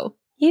also.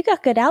 You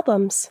got good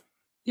albums.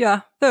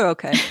 Yeah, they're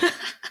okay.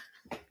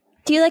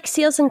 Do you like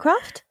Seals and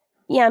Croft?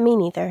 Yeah, me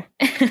neither.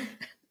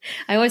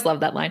 I always love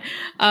that line.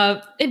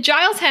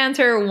 Giles hands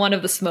her one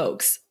of the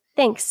smokes.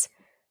 Thanks.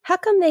 How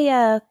come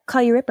they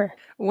call you Ripper?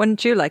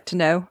 Wouldn't you like to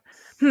know?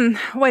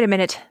 Wait a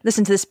minute.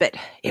 Listen to this bit.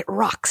 It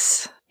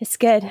rocks. It's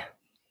good.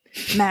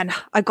 Man,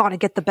 I gotta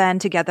get the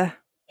band together.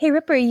 Hey,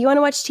 Ripper, you want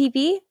to watch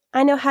TV?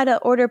 I know how to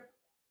order...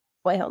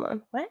 Wait, hold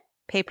on. What?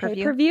 Pay-per-view?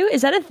 Pay-per-view?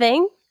 Is that a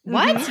thing?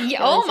 What? Mm-hmm. Yeah,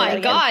 oh my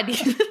god.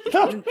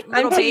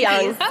 I'm too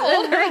young. How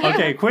old are you?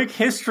 Okay, quick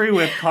history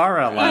with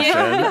Kara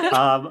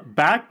lesson.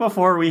 Back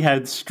before we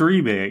had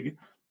streaming,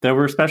 there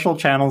were special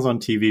channels on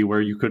TV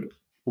where you could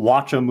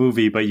watch a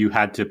movie, but you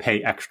had to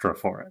pay extra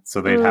for it.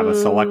 So they'd have a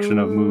selection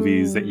of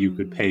movies that you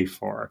could pay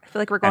for. I feel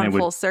like we're going and it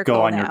full would circle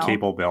go on now. your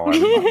cable bill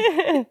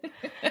every month.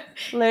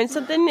 Learn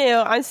something new.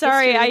 I'm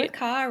sorry.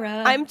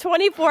 Kara. I'm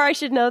 24. I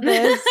should know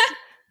this.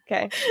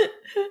 Okay.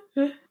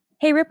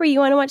 Hey, Ripper, you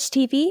want to watch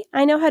TV?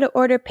 I know how to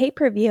order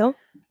pay-per-view.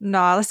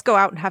 Nah, let's go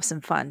out and have some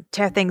fun.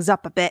 Tear things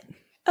up a bit.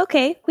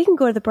 Okay, we can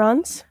go to the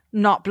Bronze.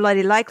 Not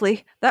bloody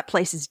likely. That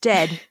place is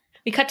dead.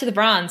 We cut to the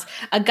Bronze.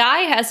 A guy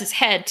has his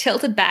head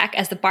tilted back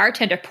as the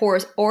bartender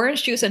pours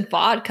orange juice and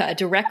vodka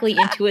directly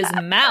into his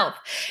mouth.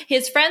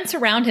 His friends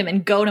surround him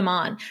and goad him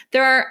on.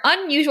 There are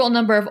unusual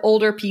number of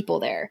older people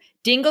there.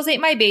 Dingles Ate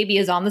My Baby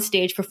is on the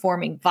stage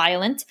performing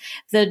Violent.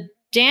 The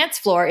dance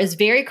floor is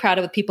very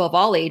crowded with people of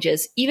all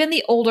ages. Even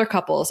the older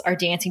couples are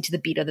dancing to the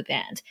beat of the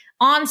band.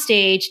 On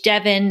stage,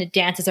 Devin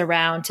dances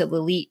around to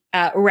Lily.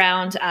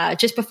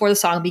 Just before the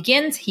song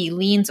begins, he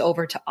leans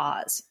over to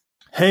Oz.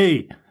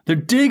 Hey, they're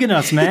digging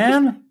us,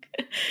 man.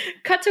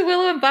 Cut to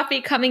Willow and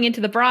Buffy coming into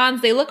the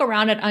Bronze. They look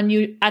around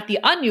at the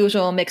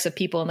unusual mix of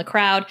people in the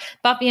crowd.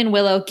 Buffy and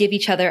Willow give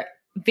each other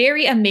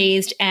very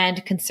amazed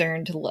and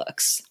concerned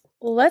looks.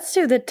 Let's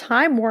do the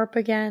time warp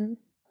again.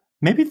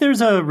 Maybe there's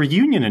a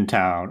reunion in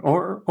town,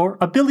 or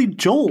a Billy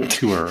Joel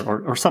tour,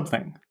 or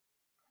something.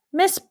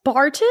 Miss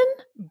Barton?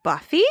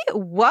 Buffy?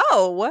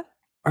 Whoa.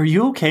 Are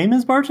you okay,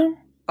 Ms. Barton?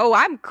 Oh,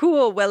 I'm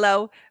cool,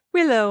 Willow.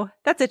 Willow,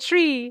 that's a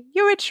tree.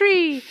 You're a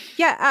tree.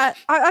 Yeah,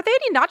 are there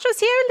any nachos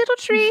here, little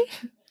tree?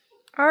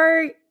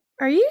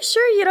 Are you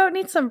sure you don't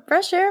need some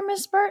fresh air,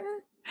 Miss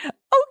Barton?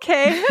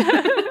 Okay.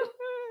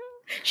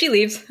 She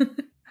leaves.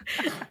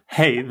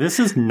 Hey, this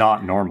is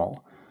not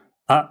normal.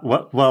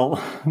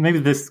 Well, maybe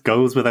this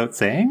goes without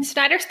saying.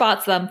 Snyder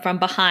spots them from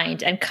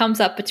behind and comes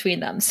up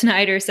between them.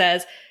 Snyder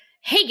says,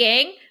 "Hey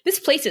gang, this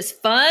place is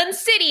fun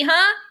city,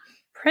 huh?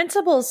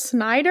 Principal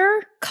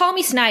Snyder? Call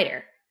me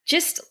Snyder.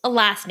 Just a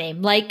last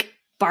name, like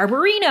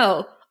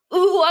Barbarino.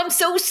 Ooh, I'm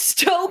so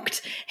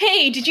stoked.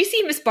 Hey, did you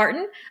see Miss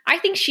Barton? I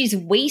think she's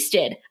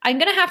wasted. I'm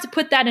gonna have to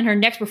put that in her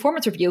next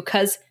performance review,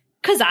 cause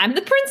I'm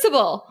the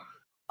principal."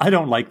 I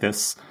don't like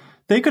this.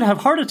 They could have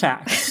heart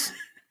attacks.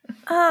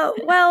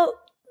 Well,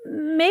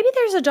 maybe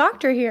there's a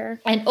doctor here.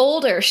 An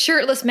older,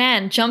 shirtless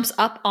man jumps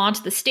up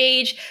onto the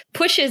stage,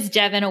 pushes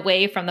Devin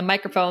away from the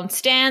microphone,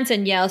 stands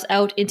and yells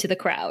out into the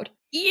crowd.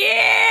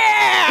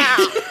 Yeah!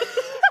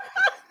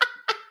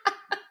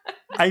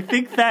 I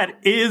think that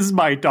is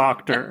my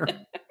doctor.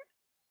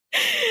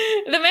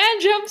 The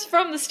man jumps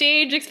from the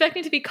stage,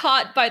 expecting to be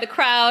caught by the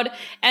crowd,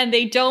 and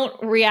they don't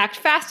react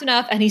fast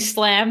enough, and he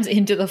slams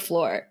into the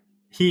floor.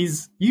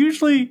 He's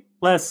usually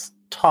less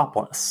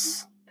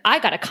topless. I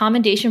got a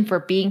commendation for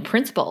being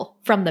principal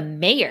from the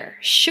mayor.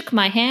 Shook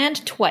my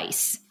hand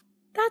twice.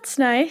 That's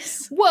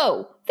nice.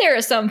 Whoa, there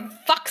are some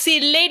foxy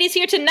ladies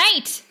here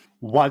tonight.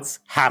 What's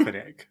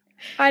happening?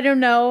 I don't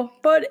know,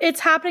 but it's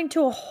happening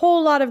to a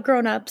whole lot of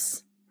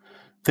grown-ups.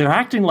 They're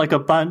acting like a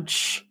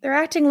bunch. They're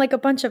acting like a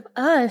bunch of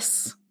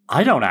us.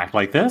 I don't act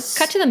like this.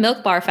 Cut to the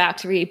milk bar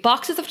factory.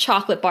 Boxes of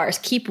chocolate bars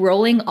keep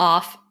rolling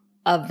off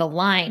of the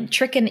line.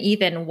 Trick and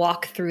Ethan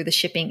walk through the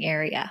shipping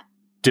area.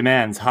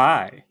 Demand's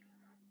high.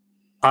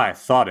 I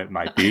thought it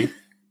might be.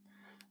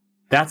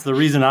 That's the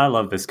reason I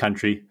love this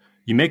country.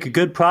 You make a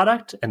good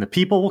product, and the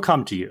people will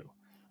come to you.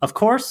 Of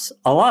course,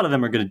 a lot of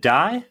them are going to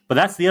die, but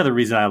that's the other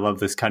reason I love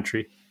this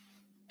country.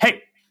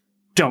 Hey,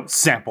 don't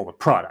sample the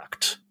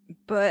product.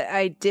 But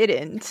I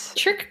didn't.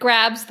 Trick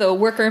grabs the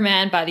worker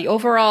man by the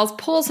overalls,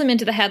 pulls him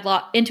into a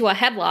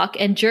headlock,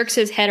 and jerks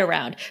his head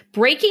around,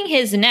 breaking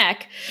his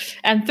neck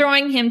and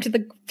throwing him to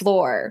the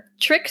floor.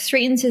 Trick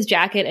straightens his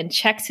jacket and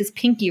checks his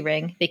pinky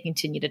ring. They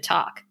continue to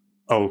talk.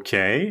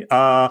 Okay,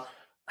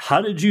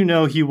 how did you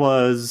know he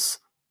was...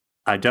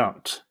 I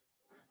don't.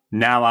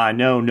 Now I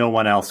know no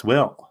one else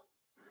will.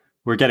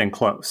 We're getting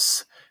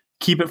close.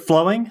 Keep it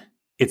flowing.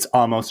 It's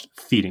almost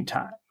feeding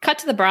time. Cut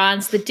to the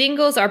bronze. The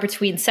Dingles are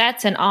between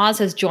sets, and Oz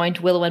has joined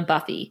Willow and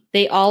Buffy.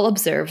 They all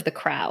observe the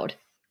crowd.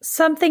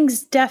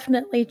 Something's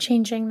definitely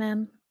changing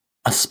them.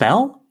 A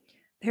spell?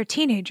 They're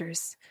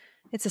teenagers.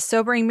 It's a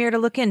sobering mirror to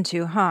look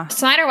into, huh?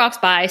 Snyder walks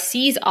by,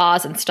 sees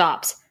Oz, and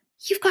stops.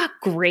 You've got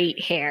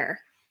great hair.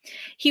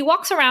 He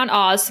walks around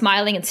Oz,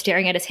 smiling and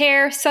staring at his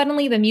hair.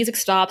 Suddenly, the music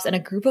stops, and a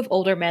group of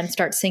older men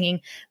start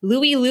singing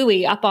Louie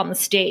Louie up on the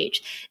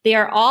stage. They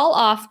are all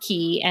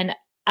off-key and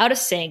out of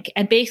sync,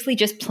 and basically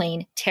just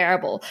plain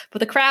terrible. But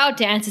the crowd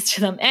dances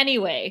to them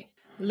anyway.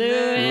 Louie,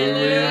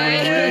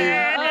 Louie,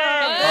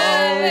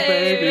 oh,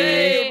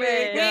 baby,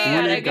 we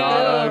gotta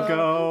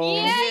go.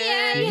 Yeah.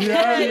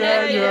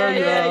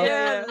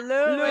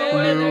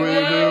 Louie,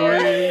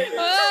 Louie,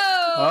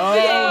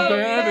 oh,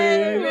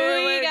 baby,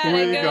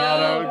 we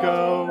gotta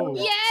go.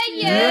 Yeah.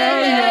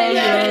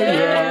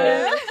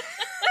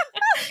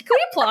 Can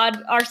we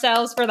applaud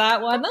ourselves for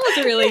that one? That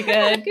was really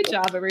good. Good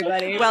job,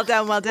 everybody. Well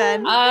done.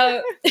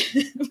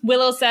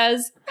 Willow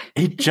says,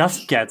 It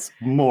just gets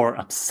more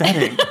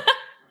upsetting.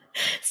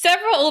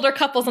 several older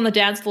couples on the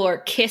dance floor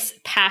kiss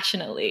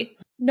passionately.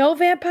 No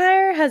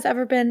vampire has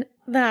ever been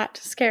that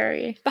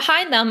scary.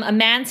 Behind them, a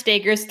man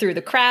staggers through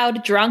the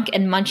crowd, drunk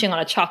and munching on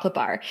a chocolate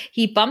bar.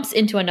 He bumps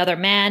into another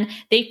man.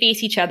 They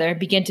face each other and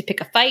begin to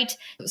pick a fight.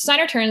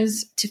 Snyder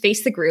turns to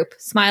face the group,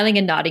 smiling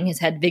and nodding his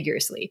head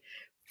vigorously.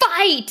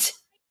 Fight!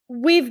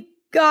 We've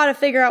got to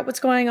figure out what's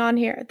going on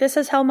here. This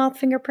has Hellmouth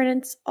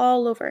fingerprints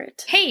all over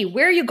it. Hey,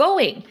 where are you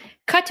going?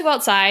 Cut to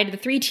outside, the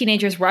three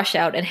teenagers rush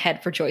out and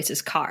head for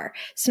Joyce's car.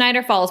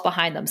 Snyder follows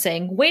behind them,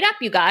 saying, Wait up,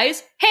 you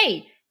guys!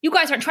 Hey, you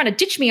guys aren't trying to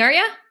ditch me, are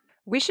ya?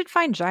 We should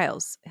find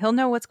Giles. He'll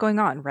know what's going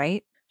on,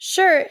 right?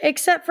 Sure,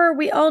 except for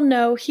we all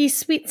know he's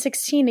Sweet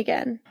 16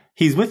 again.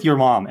 He's with your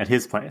mom at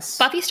his place.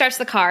 Buffy starts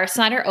the car.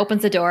 Snyder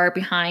opens the door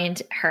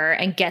behind her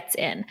and gets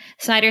in.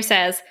 Snyder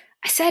says,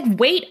 I said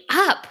wait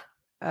up!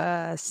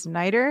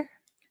 Snyder?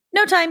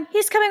 No time.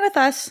 He's coming with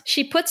us.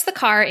 She puts the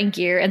car in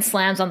gear and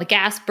slams on the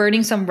gas,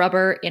 burning some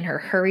rubber in her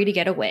hurry to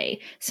get away.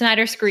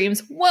 Snyder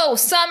screams, Whoa,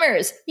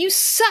 Summers! You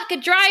suck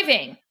at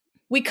driving!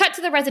 We cut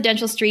to the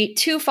residential street.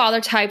 Two father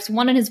types,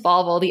 one in his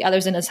Volvo, the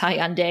other's in his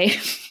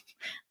Hyundai.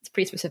 It's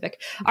pretty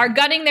specific. Are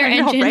gunning their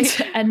engines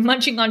and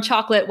munching on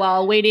chocolate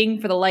while waiting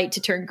for the light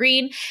to turn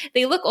green.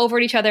 They look over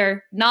at each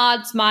other,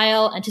 nod,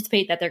 smile,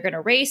 anticipate that they're going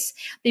to race.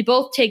 They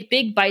both take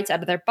big bites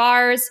out of their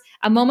bars.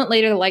 A moment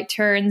later, the light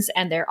turns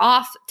and they're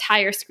off,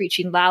 tires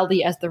screeching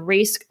loudly as they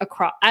race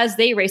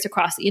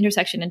across the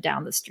intersection and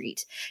down the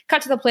street.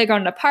 Cut to the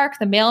playground in a park.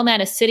 The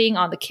mailman is sitting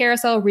on the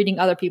carousel reading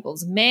other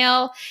people's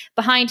mail.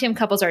 Behind him,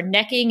 couples are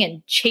necking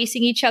and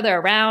chasing each other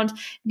around.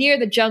 Near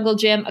the jungle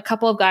gym, a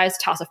couple of guys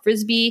toss a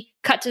frisbee.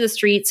 Cut to the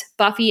streets.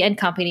 Buffy and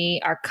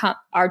company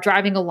are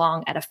driving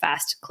along at a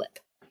fast clip.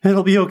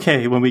 It'll be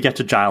okay when we get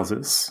to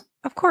Giles's.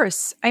 Of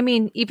course. I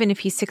mean, even if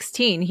he's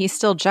 16, he's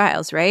still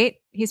Giles, right?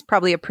 He's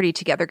probably a pretty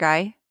together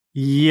guy.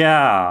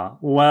 Yeah,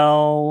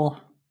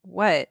 well...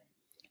 What?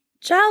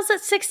 Giles at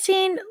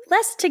 16,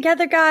 less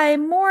together guy,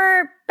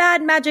 more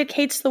bad magic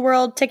hates the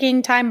world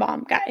ticking time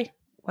bomb guy.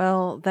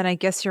 Well, then I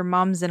guess your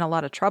mom's in a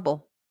lot of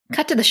trouble.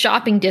 Cut to the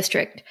shopping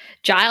district.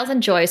 Giles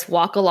and Joyce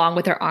walk along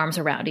with their arms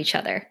around each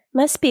other.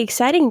 Must be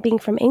exciting being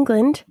from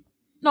England.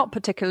 Not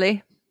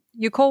particularly.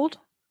 You cold?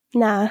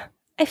 Nah,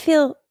 I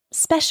feel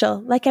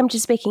special, like I'm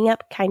just waking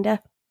up,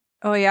 kinda.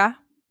 Oh, yeah?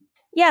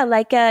 Yeah,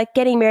 like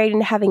getting married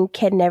and having a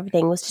kid and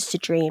everything was just a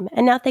dream,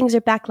 and now things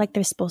are back like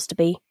they're supposed to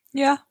be.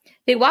 Yeah.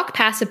 They walk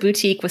past a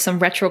boutique with some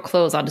retro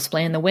clothes on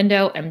display in the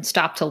window and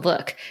stop to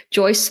look.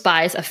 Joyce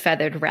spies a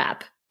feathered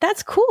wrap.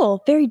 That's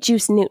cool. Very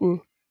Juice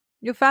Newton.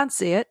 You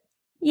fancy it?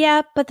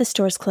 Yeah, but the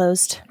store's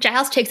closed.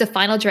 Giles takes a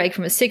final drag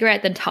from a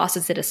cigarette, then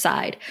tosses it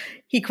aside.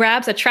 He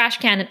grabs a trash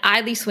can and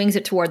idly swings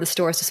it toward the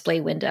store's display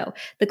window.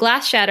 The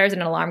glass shatters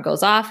and an alarm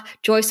goes off.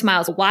 Joyce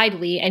smiles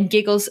widely and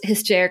giggles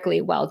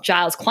hysterically while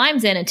Giles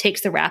climbs in and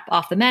takes the wrap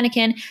off the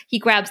mannequin. He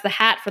grabs the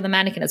hat from the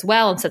mannequin as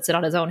well and sets it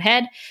on his own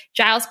head.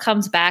 Giles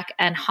comes back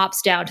and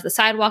hops down to the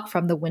sidewalk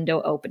from the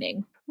window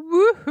opening.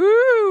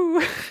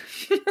 Woohoo!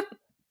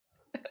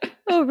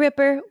 Oh,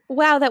 Ripper.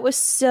 Wow, that was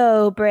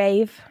so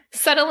brave.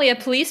 Suddenly, a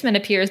policeman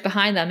appears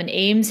behind them and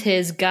aims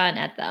his gun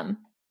at them.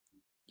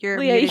 You're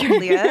muted,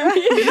 Leah.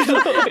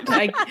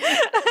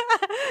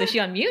 Is she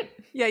on mute?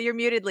 Yeah, you're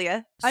muted,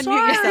 Leah. Unmute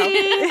Sorry.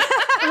 yourself.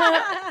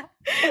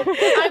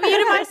 I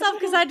muted myself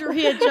because I had to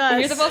readjust.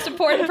 You're the most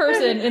important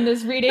person in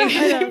this reading. I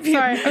know,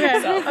 sorry.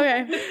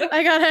 Okay.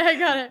 I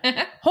got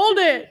it. Hold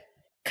it.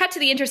 Cut to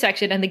the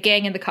intersection and the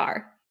gang in the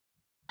car.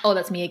 Oh,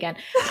 that's me again.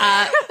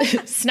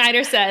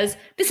 Snyder says,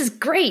 "This is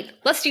great.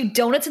 Let's do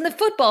donuts in the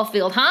football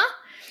field, huh?"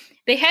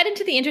 They head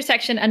into the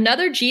intersection.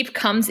 Another Jeep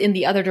comes in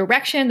the other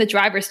direction. The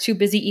driver is too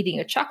busy eating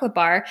a chocolate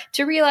bar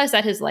to realize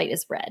that his light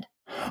is red.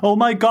 Oh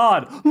my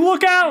God,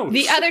 look out!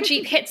 The other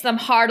Jeep hits them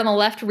hard on the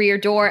left rear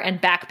door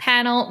and back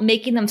panel,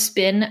 making them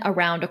spin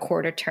around a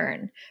quarter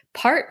turn.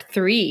 Part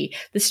 3.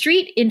 The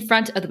street in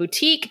front of the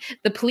boutique.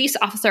 The police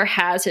officer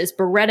has his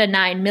Beretta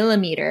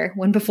 9mm,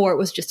 when before it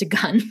was just a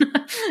gun.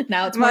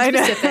 Now it's more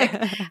specific.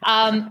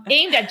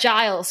 Aimed at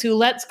Giles, who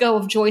lets go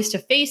of Joyce to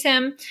face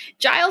him.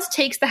 Giles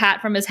takes the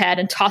hat from his head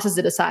and tosses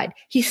it aside.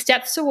 He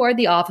steps toward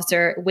the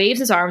officer, waves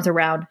his arms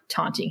around,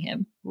 taunting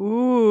him.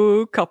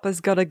 Ooh,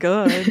 Copper's got a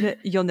gun.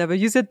 You'll never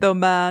use it though,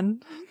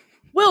 man.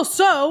 Well,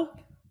 so.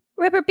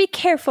 Ripper, be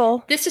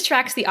careful. This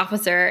distracts the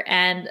officer,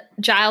 and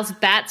Giles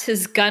bats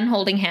his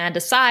gun-holding hand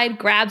aside,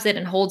 grabs it,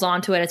 and holds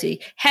onto it as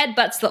he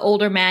headbutts the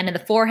older man in the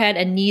forehead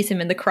and knees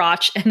him in the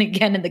crotch and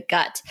again in the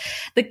gut.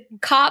 The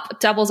cop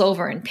doubles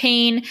over in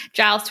pain.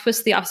 Giles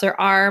twists the officer's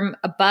arm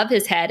above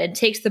his head and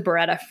takes the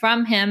Beretta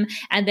from him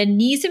and then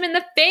knees him in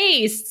the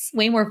face. It's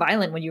way more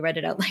violent when you read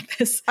it out like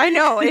this. I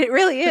know, it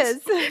really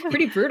is.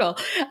 Pretty brutal.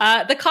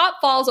 The cop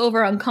falls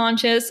over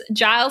unconscious.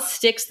 Giles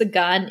sticks the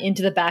gun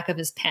into the back of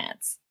his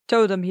pants.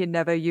 Told him he'd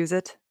never use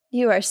it.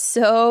 You are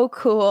so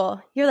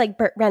cool. You're like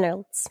Burt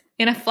Reynolds.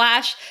 In a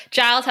flash,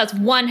 Giles has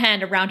one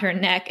hand around her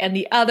neck and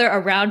the other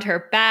around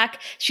her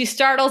back. She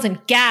startles and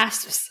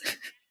gasps.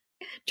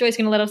 Joy's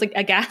gonna let us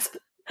a gasp.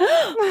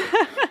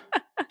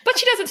 But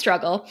she doesn't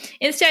struggle.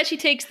 Instead, she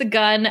takes the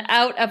gun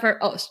out of her.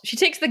 Oh, she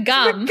takes the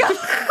gum.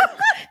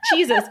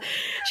 Jesus,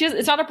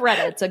 it's not a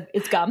Beretta.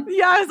 It's gum.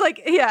 Yeah, I was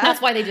like, yeah.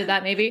 That's why they did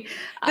that. Maybe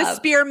the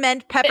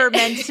spearmint,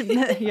 peppermint.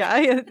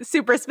 Yeah,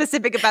 super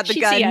specific about the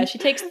gun. Yeah, she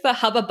takes the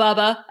hubba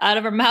bubba out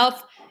of her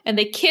mouth. And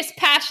they kiss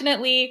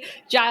passionately.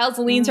 Giles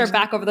leans her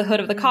back over the hood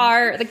of the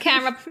car. The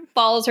camera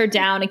follows her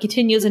down and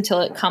continues until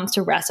it comes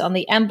to rest on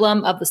the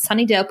emblem of the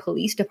Sunnydale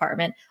Police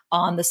Department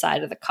on the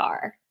side of the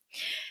car.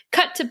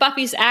 Cut to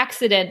Buffy's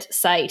accident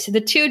site. The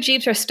two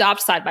Jeeps are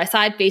stopped side by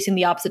side, facing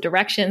the opposite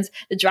directions.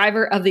 The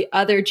driver of the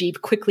other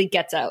Jeep quickly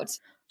gets out.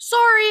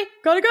 Sorry,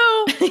 gotta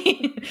go.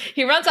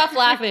 He runs off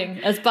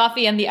laughing as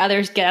Buffy and the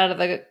others get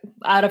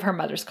out of her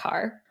mother's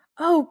car.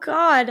 Oh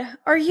God,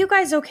 are you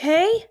guys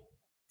okay?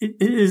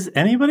 Is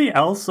anybody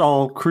else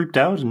all creeped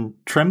out and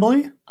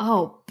trembly?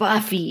 Oh,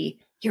 Buffy,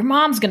 your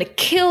mom's gonna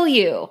kill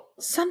you.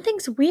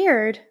 Something's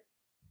weird.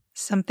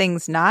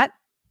 Something's not?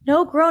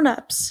 No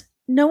grown-ups.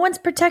 No one's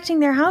protecting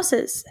their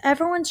houses.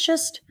 Everyone's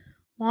just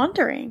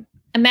wandering.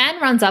 A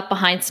man runs up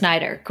behind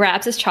Snyder,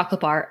 grabs his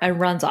chocolate bar, and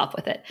runs off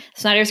with it.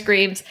 Snyder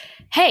screams,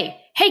 Hey,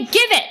 give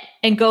it!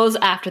 And goes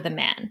after the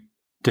man.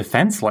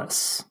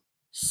 Defenseless.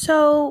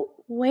 So,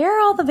 where are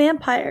all the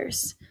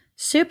vampires?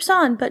 Soup's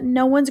on, but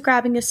no one's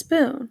grabbing a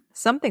spoon.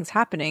 Something's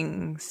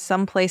happening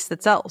someplace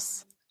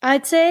else.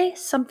 I'd say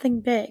something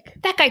big.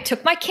 That guy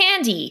took my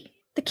candy.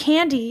 The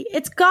candy.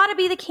 It's gotta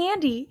be the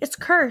candy. It's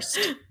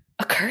cursed.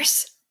 A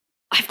curse?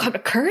 I've got a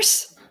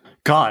curse?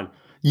 God,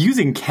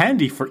 using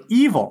candy for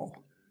evil.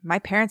 My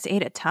parents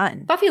ate a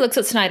ton. Buffy looks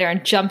at Snyder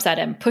and jumps at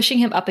him, pushing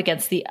him up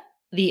against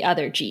the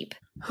other Jeep.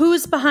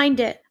 Who's behind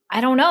it? I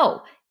don't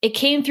know. It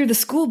came through the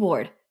school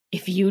board.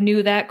 If you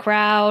knew that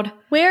crowd.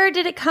 Where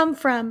did it come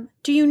from?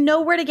 Do you know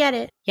where to get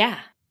it? Yeah.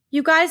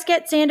 You guys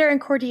get Xander and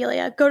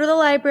Cordelia. Go to the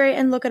library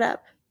and look it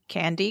up.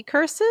 Candy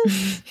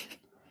curses?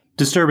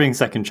 Disturbing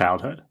second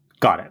childhood.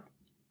 Got it.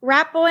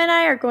 Rat Boy and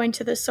I are going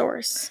to the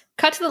source.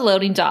 Cut to the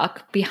loading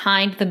dock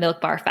behind the Milk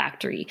Bar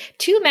factory.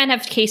 Two men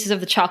have cases of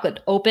the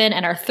chocolate open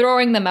and are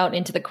throwing them out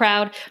into the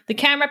crowd. The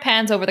camera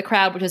pans over the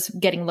crowd, which is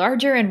getting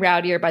larger and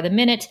rowdier by the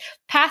minute,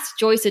 past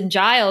Joyce and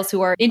Giles,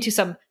 who are into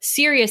some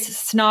serious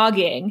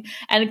snogging,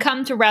 and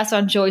come to rest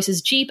on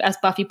Joyce's Jeep as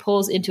Buffy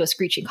pulls into a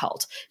screeching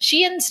halt.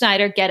 She and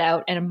Snyder get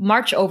out and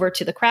march over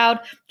to the crowd.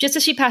 Just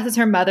as she passes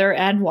her mother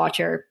and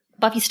Watcher,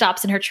 Buffy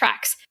stops in her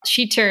tracks.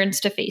 She turns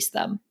to face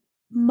them.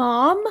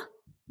 Mom?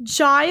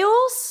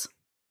 Giles?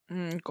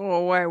 Go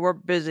away, we're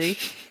busy.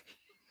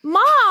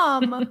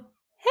 Mom!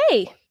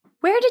 Hey,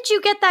 Where did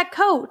you get that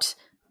coat?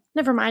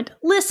 Never mind.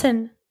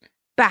 Listen.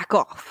 Back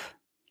off.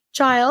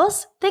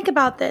 Giles, think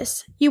about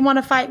this. You want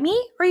to fight me,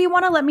 or you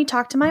want to let me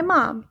talk to my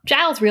mom?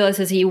 Giles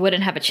realizes he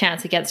wouldn't have a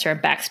chance against her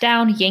and backs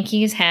down,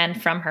 yanking his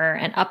hand from her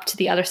and up to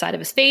the other side of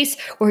his face,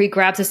 where he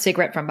grabs a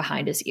cigarette from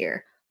behind his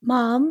ear.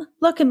 Mom,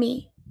 look at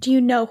me. Do you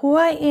know who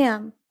I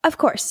am? Of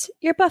course,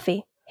 you're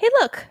Buffy. Hey,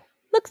 look.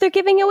 Look, they're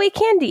giving away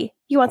candy.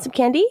 You want some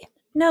candy?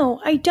 No,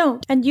 I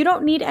don't, and you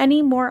don't need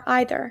any more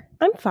either.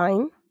 I'm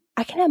fine.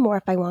 I can have more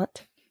if I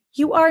want.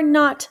 You are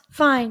not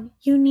fine.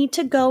 You need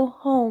to go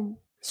home.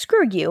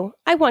 Screw you.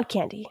 I want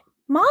candy.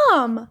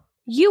 Mom!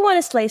 You want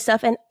to slay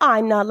stuff, and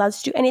I'm not allowed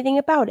to do anything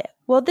about it.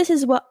 Well, this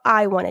is what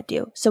I want to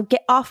do, so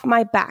get off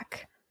my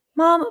back.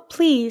 Mom,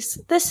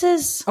 please. This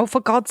is... Oh, for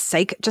God's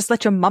sake, just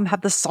let your mum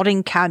have the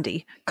sodding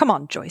candy. Come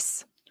on,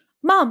 Joyce.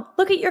 Mom,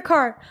 look at your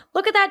car.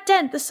 Look at that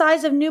dent the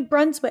size of New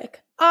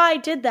Brunswick. I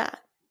did that.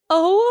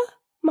 Oh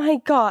my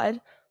God.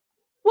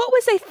 What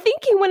was I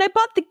thinking when I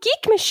bought the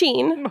geek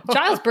machine?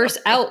 Giles bursts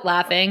out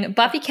laughing.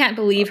 Buffy can't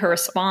believe her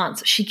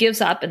response. She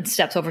gives up and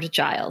steps over to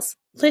Giles.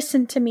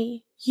 Listen to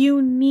me.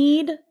 You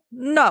need...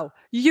 No,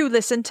 you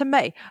listen to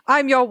me.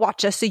 I'm your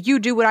watcher, so you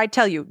do what I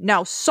tell you.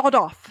 Now sod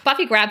off.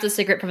 Buffy grabs a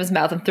cigarette from his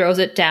mouth and throws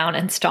it down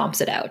and stomps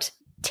it out.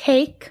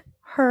 Take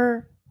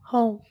her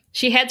home.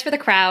 She heads for the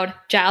crowd.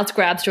 Giles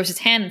grabs Joyce's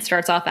hand and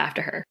starts off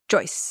after her.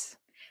 Joyce.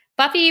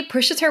 Buffy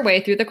pushes her way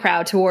through the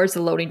crowd towards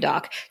the loading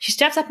dock. She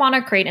steps up on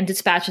her crate and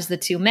dispatches the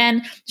two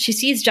men. She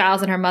sees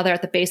Giles and her mother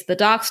at the base of the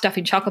dock,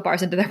 stuffing chocolate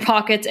bars into their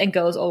pockets, and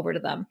goes over to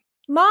them.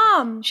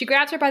 Mom! She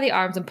grabs her by the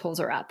arms and pulls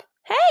her up.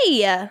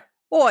 Hey!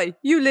 Oi,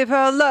 you leave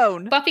her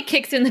alone. Buffy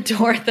kicks in the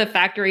door at the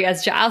factory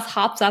as Giles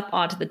hops up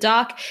onto the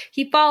dock.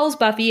 He follows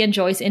Buffy and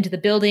Joyce into the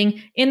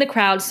building. In the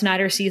crowd,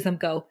 Snyder sees them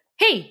go,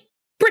 "Hey,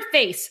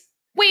 Britface,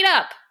 wait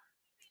up!"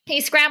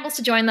 He scrambles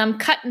to join them,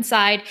 cut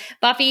inside.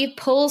 Buffy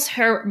pulls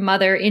her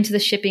mother into the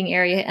shipping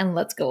area and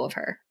lets go of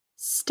her.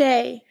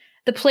 Stay.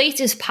 The place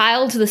is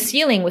piled to the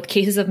ceiling with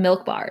cases of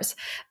milk bars.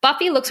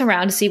 Buffy looks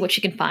around to see what she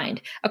can find.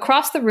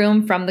 Across the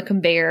room from the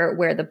conveyor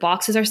where the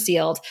boxes are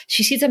sealed,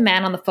 she sees a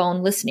man on the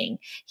phone listening.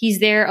 He's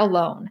there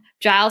alone.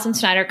 Giles and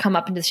Snyder come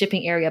up into the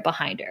shipping area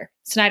behind her.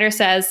 Snyder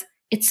says,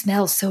 "It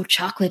smells so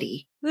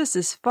chocolatey." This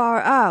is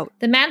far out.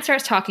 The man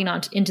starts talking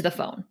into the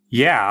phone.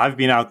 Yeah, I've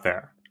been out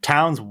there.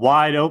 Town's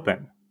wide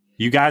open.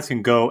 You guys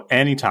can go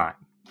anytime.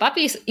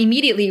 Buffy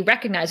immediately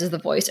recognizes the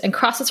voice and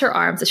crosses her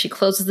arms as she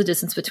closes the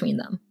distance between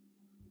them.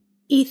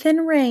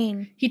 Ethan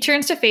Rain. He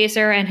turns to face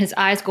her and his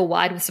eyes go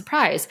wide with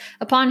surprise.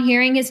 Upon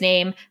hearing his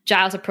name,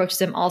 Giles approaches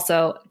him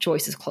also.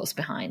 Joyce is close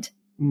behind.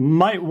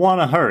 Might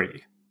want to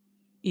hurry.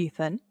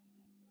 Ethan.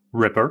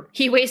 Ripper.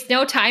 He wastes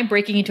no time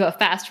breaking into a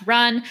fast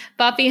run.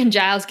 Buffy and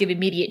Giles give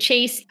immediate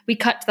chase. We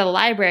cut to the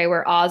library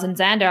where Oz and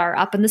Xander are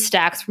up in the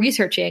stacks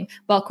researching,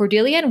 while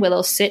Cordelia and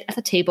Willow sit at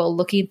the table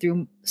looking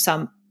through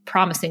some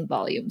promising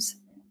volumes.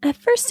 At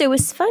first it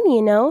was fun,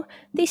 you know.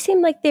 They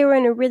seemed like they were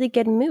in a really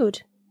good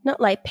mood.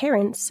 Not like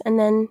parents. And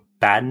then...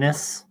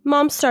 Badness?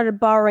 Mom started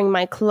borrowing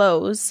my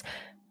clothes.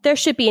 There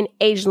should be an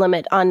age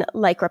limit on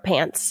Lycra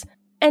pants.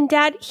 And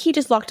Dad, he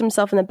just locked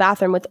himself in the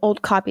bathroom with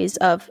old copies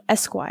of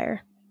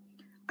Esquire.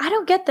 I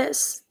don't get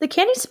this. The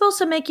candy's supposed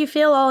to make you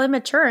feel all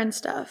immature and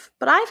stuff,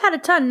 but I've had a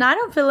ton and I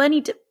don't feel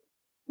any...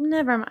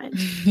 Never mind.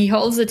 He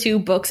holds the two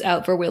books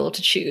out for Willow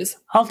to choose.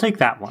 I'll take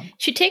that one.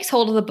 She takes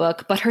hold of the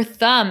book, but her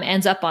thumb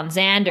ends up on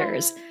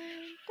Xander's.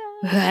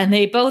 And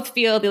they both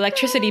feel the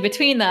electricity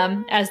between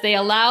them as they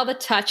allow the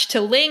touch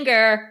to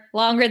linger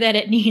longer than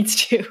it needs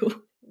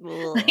to.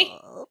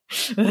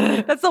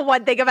 That's the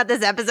one thing about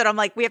this episode. I'm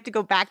like, we have to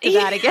go back to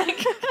that again.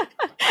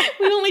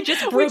 We only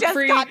just broke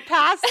free. Got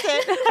past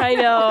it. I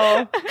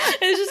know.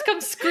 It just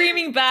comes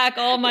screaming back,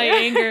 all my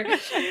anger.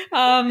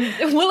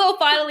 Willow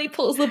finally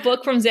pulls the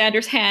book from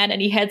Xander's hand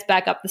and he heads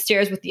back up the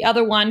stairs with the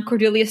other one.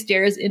 Cordelia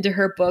stares into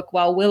her book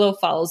while Willow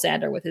follows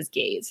Xander with his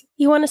gaze.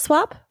 You want to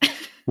swap?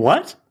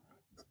 What?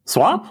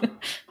 Swap?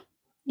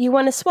 You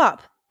want to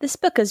swap? This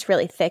book is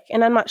really thick,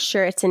 and I'm not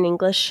sure it's in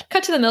English.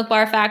 Cut to the milk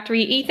bar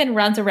factory. Ethan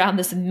runs around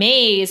this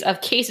maze of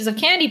cases of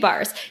candy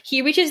bars.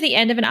 He reaches the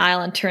end of an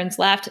aisle and turns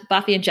left.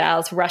 Buffy and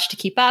Giles rush to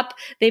keep up.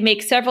 They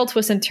make several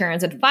twists and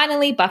turns, and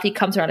finally, Buffy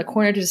comes around a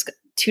corner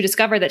to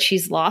discover that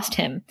she's lost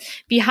him.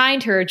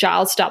 Behind her,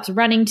 Giles stops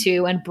running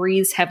too and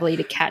breathes heavily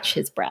to catch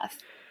his breath.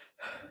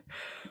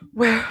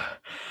 Where?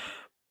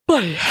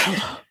 Bloody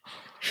hell.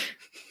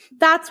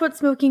 That's what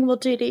smoking will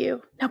do to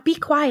you. Now be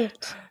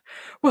quiet.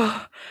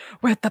 Well,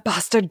 where'd the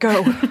bastard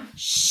go?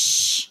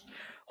 Shh.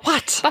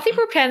 What? Buffy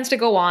pretends to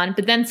go on,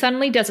 but then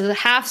suddenly does a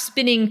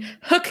half-spinning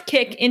hook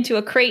kick into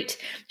a crate.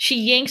 She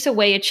yanks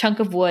away a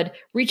chunk of wood,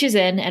 reaches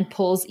in, and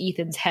pulls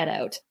Ethan's head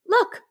out.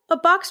 Look, a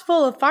box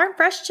full of farm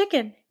fresh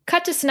chicken.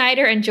 Cut to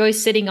Snyder and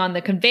Joyce sitting on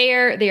the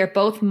conveyor. They are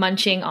both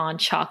munching on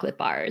chocolate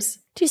bars.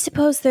 Do you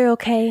suppose they're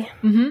okay?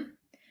 Mm-hmm.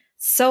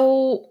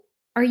 So,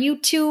 are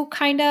you two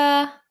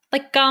kinda,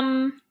 like,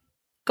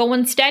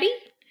 going steady?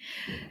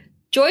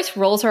 Joyce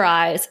rolls her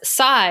eyes,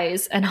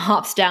 sighs, and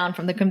hops down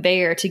from the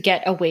conveyor to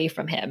get away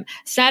from him.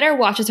 Snyder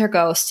watches her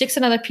go, sticks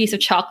another piece of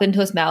chocolate into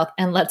his mouth,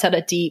 and lets out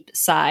a deep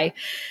sigh.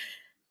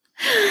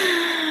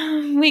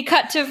 We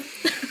cut to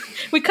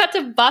We cut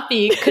to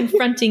Buffy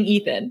confronting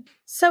Ethan.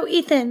 So,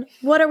 Ethan,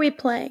 what are we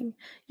playing?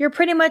 You're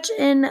pretty much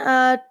in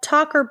a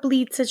talk or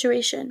bleed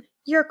situation.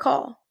 Your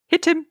call.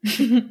 Hit him.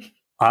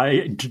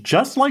 I'd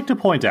just like to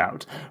point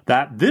out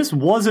that this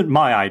wasn't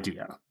my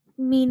idea.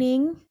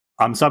 Meaning?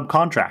 I'm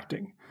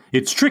subcontracting.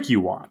 It's Trick you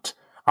want.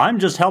 I'm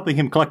just helping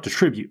him collect a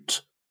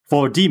tribute.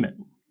 For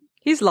Demon.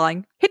 He's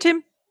lying. Hit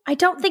him. I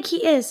don't think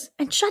he is.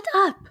 And shut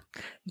up.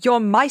 You're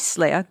my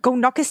slayer. Go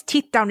knock his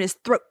teeth down his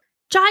throat.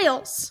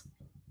 Giles!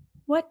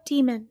 What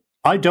demon?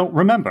 I don't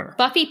remember.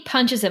 Buffy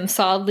punches him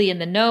solidly in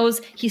the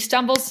nose. He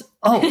stumbles.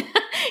 Oh.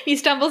 He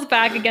stumbles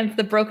back against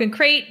the broken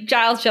crate.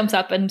 Giles jumps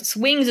up and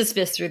swings his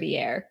fist through the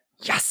air.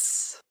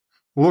 Yes.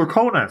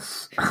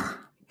 Lurkonus.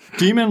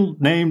 Demon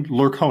named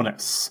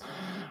Lurkonus.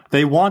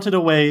 They wanted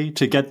a way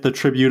to get the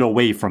tribute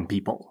away from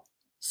people.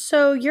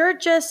 So you're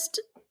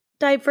just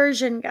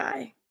diversion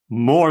guy.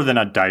 More than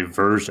a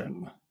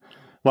diversion.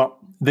 Well,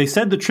 they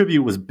said the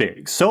tribute was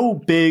big. So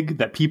big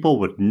that people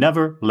would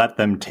never let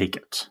them take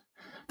it.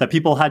 That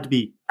people had to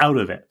be out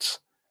of it.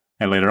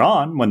 And later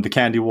on, when the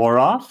candy wore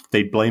off,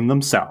 they'd blame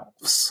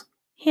themselves.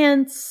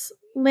 Hence,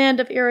 land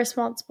of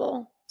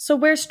irresponsible. So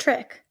where's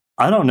Trick?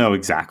 I don't know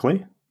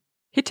exactly.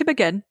 Hit him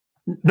again.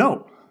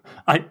 No,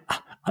 I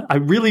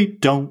really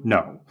don't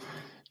know.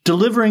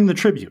 Delivering the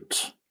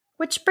tribute.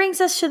 Which brings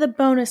us to the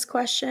bonus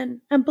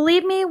question. And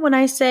believe me when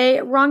I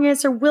say wrong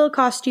answer will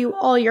cost you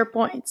all your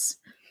points.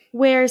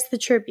 Where's the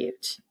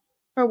tribute?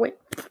 Or wait,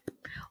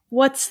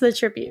 what's the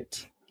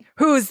tribute?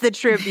 Who's the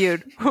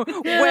tribute?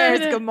 Where's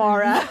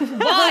Gamora?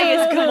 Why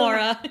is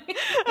Gamora?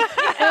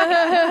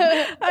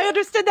 I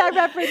understood that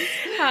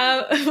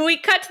reference. We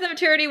cut to the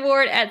maternity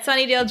ward at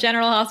Sunnydale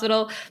General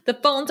Hospital. The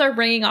phones are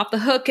ringing off the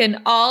hook, and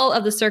all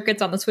of the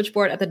circuits on the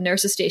switchboard at the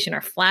nurse's station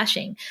are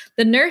flashing.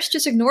 The nurse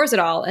just ignores it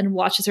all and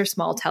watches her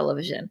small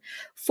television.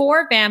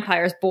 4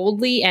 vampires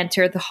boldly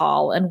enter the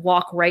hall and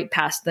walk right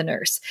past the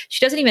nurse.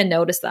 She doesn't even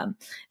notice them.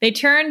 They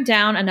turn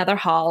down another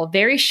hall,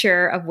 very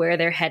sure of where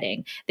they're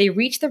heading. They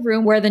reach the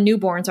room where the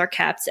newborns are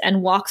kept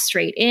and walk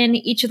straight in.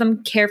 Each of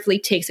them carefully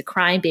takes a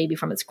crying baby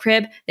from its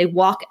crib. They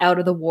walk out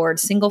of the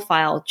ward single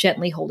file,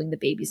 gently holding the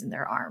babies in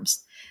their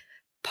arms.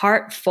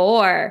 Part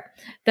 4.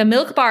 The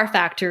Milk Bar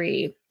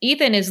Factory.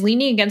 Ethan is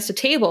leaning against a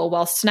table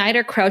while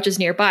Snyder crouches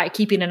nearby,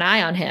 keeping an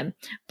eye on him.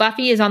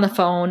 Buffy is on the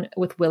phone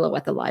with Willow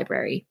at the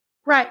library.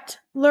 Right,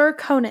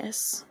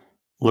 Lurkonus.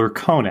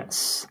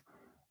 Lurkonus.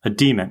 A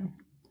demon.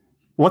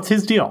 What's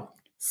his deal?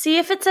 See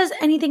if it says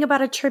anything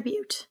about a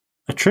tribute.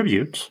 A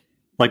tribute?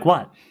 Like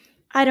what?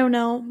 I don't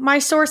know. My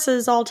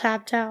sources all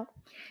tapped out.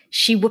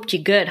 She whooped you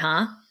good,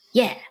 huh?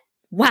 Yeah.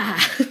 Wow.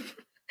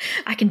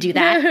 I can do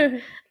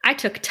that. I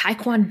took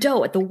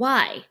Taekwondo at the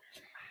Y.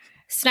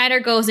 Snyder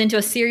goes into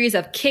a series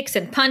of kicks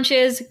and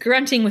punches,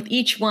 grunting with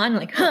each one,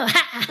 like, as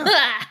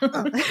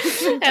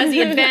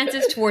he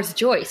advances towards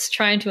Joyce,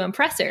 trying to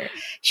impress her.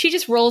 She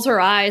just rolls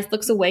her eyes,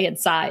 looks away, and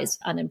sighs,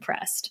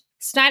 unimpressed.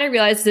 Snyder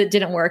realizes it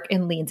didn't work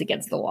and leans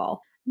against the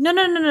wall.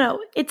 No.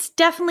 It's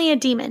definitely a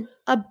demon.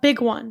 A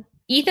big one.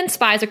 Ethan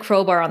spies a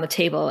crowbar on the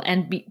table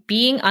and,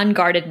 being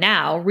unguarded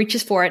now,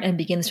 reaches for it and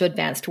begins to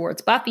advance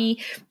towards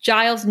Buffy.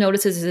 Giles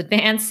notices his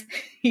advance.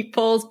 He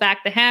pulls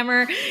back the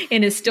hammer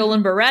in his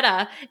stolen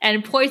Beretta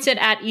and points it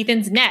at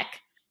Ethan's neck.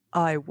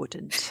 I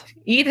wouldn't.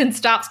 Ethan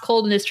stops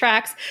cold in his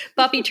tracks.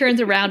 Buffy turns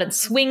around and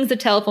swings the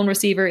telephone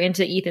receiver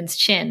into Ethan's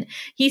chin.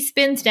 He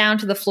spins down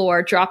to the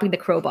floor, dropping the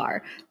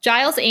crowbar.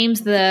 Giles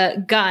aims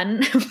the gun,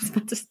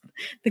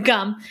 the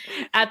gum,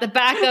 at the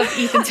back of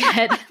Ethan's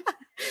head.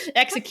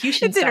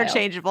 Execution It's style.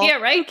 interchangeable. Yeah,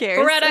 right? Who cares?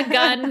 Beretta,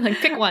 gun, like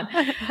pick one.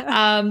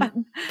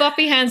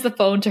 Buffy hands the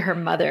phone to her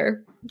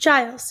mother.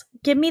 Giles,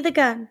 give me the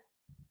gun.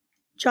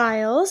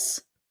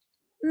 Giles,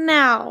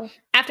 now.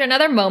 After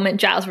another moment,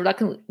 Giles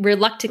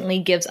reluctantly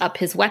gives up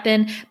his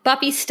weapon.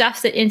 Buffy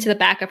stuffs it into the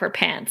back of her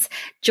pants.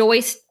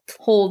 Joyce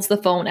holds the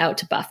phone out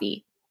to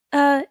Buffy.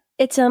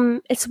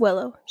 It's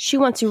Willow. She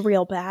wants you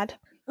real bad.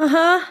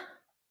 Uh-huh.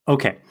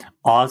 Okay,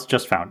 Oz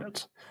just found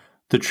it.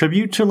 The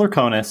tribute to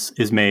Lurkonus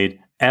is made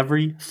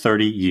every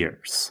 30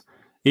 years.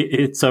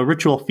 It's a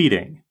ritual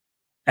feeding,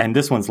 and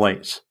this one's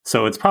late,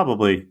 so it's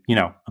probably,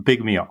 a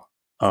big meal.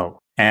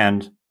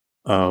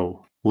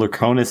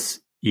 Lurkonus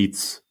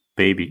eats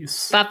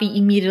babies. Buffy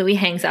immediately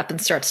hangs up and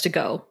starts to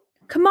go.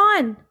 Come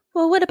on.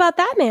 Well, what about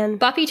that man?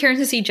 Buffy turns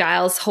to see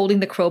Giles holding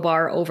the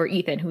crowbar over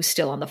Ethan, who's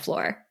still on the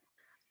floor.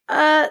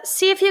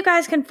 See if you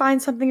guys can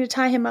find something to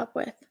tie him up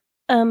with.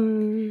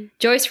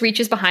 Joyce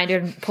reaches behind her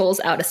and pulls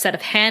out a set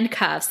of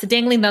handcuffs,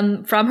 dangling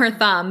them from her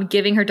thumb,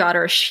 giving her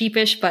daughter a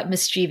sheepish but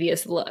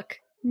mischievous look.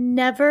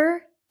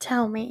 Never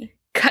tell me.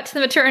 Cut to the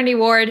maternity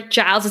ward.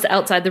 Giles is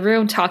outside the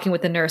room talking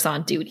with the nurse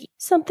on duty.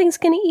 Something's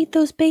gonna eat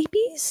those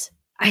babies?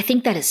 I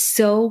think that is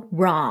so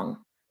wrong.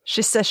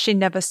 She says she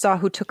never saw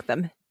who took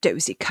them.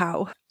 Dozy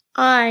cow.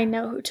 I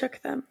know who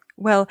took them.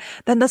 Well,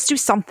 then let's do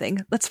something.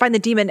 Let's find the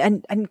demon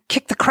and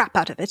kick the crap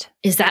out of it.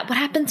 Is that what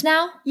happens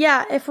now?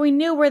 Yeah, if we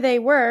knew where they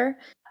were.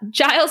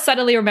 Giles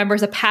suddenly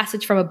remembers a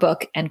passage from a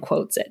book and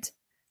quotes it.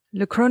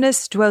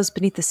 Lurkonus dwells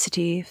beneath the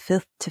city,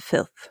 filth to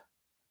filth.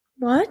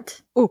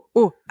 What?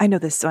 Oh, I know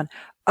this one.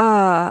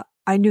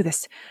 I knew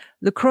this.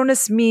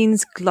 Lacronus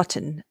means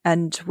glutton,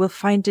 and we'll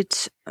find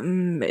it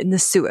in the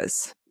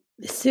sewers.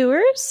 The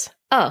sewers?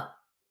 Oh,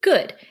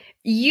 good.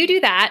 You do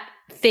that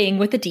thing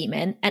with the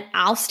demon, and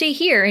I'll stay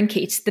here in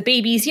case the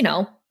babies,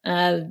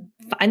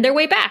 find their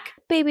way back.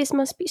 Babies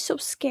must be so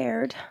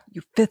scared.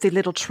 You filthy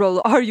little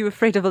troll, are you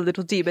afraid of a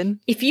little demon?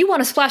 If you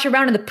want to splash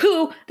around in the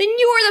poo, then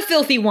you're the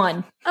filthy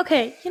one.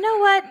 Okay, you know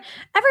what?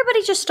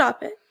 Everybody just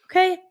stop it,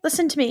 okay?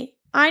 Listen to me.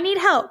 I need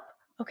help,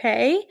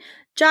 okay?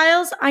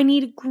 Giles, I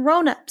need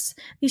grown-ups.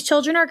 These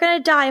children are going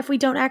to die if we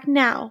don't act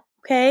now,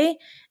 okay?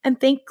 And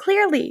think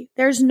clearly.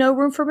 There's no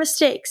room for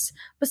mistakes.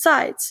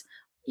 Besides,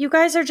 you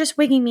guys are just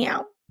wigging me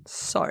out.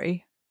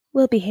 Sorry.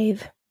 We'll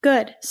behave.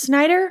 Good.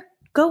 Snyder,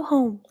 go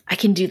home. I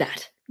can do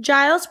that.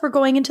 Giles, we're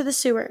going into the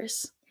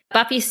sewers.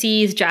 Buffy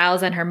sees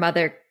Giles and her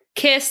mother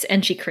kiss,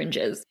 and she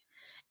cringes.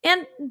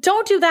 And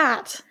don't do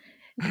that.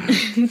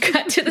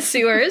 Cut to the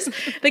sewers.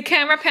 The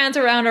camera pans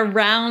around a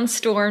round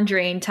storm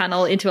drain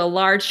tunnel into a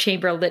large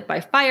chamber lit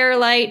by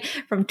firelight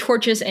from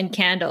torches and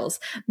candles.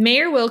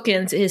 Mayor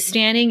Wilkins is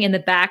standing in the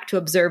back to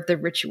observe the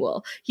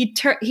ritual. He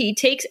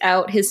takes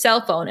out his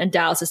cell phone and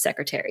dials his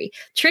secretary.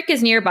 Trick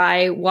is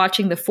nearby,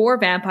 watching the 4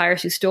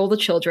 vampires who stole the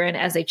children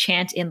as they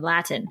chant in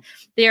Latin.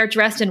 They are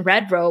dressed in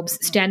red robes,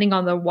 standing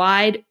on the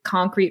wide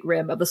concrete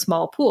rim of the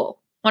small pool.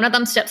 One of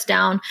them steps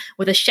down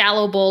with a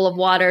shallow bowl of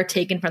water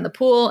taken from the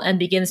pool and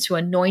begins to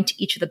anoint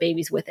each of the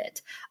babies with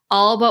it.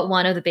 All but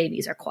one of the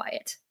babies are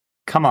quiet.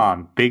 Come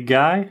on, big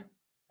guy.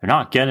 They're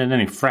not getting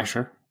any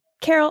fresher.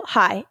 Carol,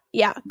 hi.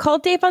 Yeah, call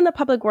Dave on the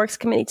Public Works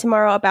Committee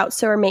tomorrow about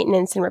sewer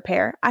maintenance and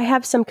repair. I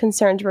have some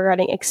concerns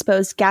regarding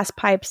exposed gas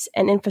pipes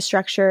and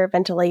infrastructure,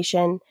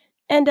 ventilation,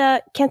 and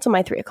cancel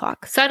my 3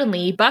 o'clock.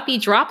 Suddenly, Buffy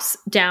drops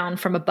down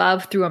from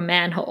above through a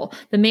manhole.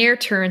 The mayor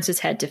turns his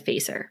head to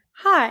face her.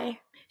 Hi.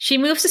 She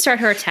moves to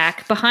start her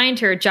attack. Behind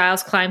her,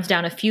 Giles climbs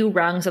down a few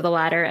rungs of the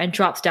ladder and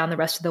drops down the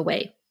rest of the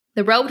way.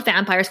 The robed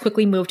vampires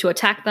quickly move to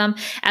attack them.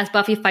 As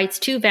Buffy fights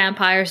 2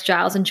 vampires,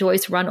 Giles and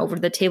Joyce run over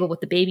to the table with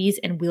the babies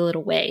and wheel it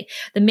away.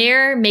 The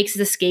mayor makes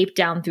his escape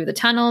down through the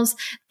tunnels.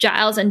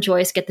 Giles and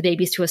Joyce get the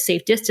babies to a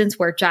safe distance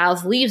where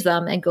Giles leaves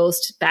them and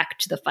goes back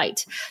to the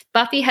fight.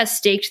 Buffy has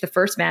staked the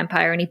first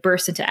vampire and he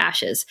bursts into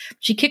ashes.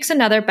 She kicks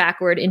another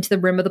backward into the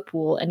rim of the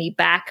pool and he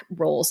back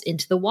rolls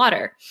into the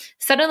water.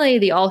 Suddenly,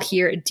 they all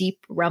hear a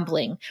deep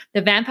rumbling.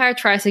 The vampire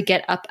tries to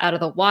get up out of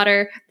the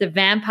water. The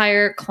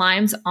vampire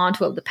climbs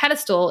onto the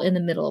pedestal in the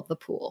middle of the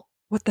pool.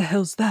 What the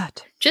hell's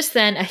that? Just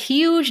then, a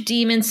huge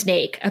demon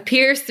snake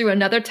appears through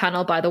another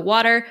tunnel by the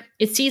water.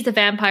 It sees the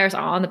vampires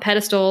on the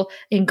pedestal,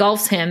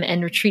 engulfs him,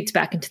 and retreats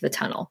back into the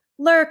tunnel.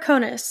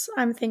 Luraconus,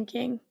 I'm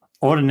thinking.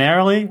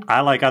 Ordinarily,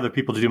 I like other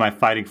people to do my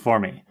fighting for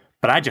me,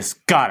 but I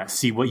just gotta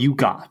see what you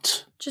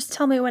got. Just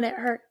tell me when it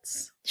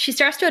hurts. She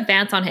starts to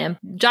advance on him.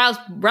 Giles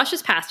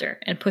rushes past her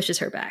and pushes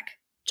her back.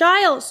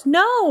 Giles,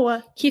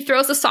 no! He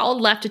throws a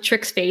solid left to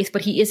Trick's face,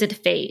 but he isn't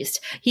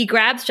phased. He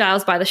grabs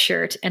Giles by the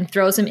shirt and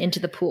throws him into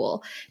the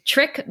pool.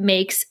 Trick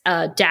makes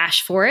a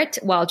dash for it,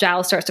 while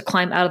Giles starts to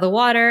climb out of the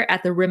water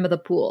at the rim of the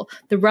pool.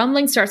 The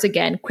rumbling starts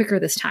again, quicker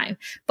this time.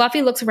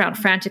 Buffy looks around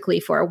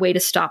frantically for a way to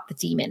stop the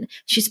demon.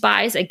 She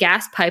spies a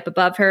gas pipe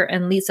above her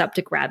and leaps up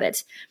to grab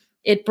it.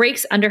 It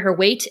breaks under her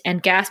weight,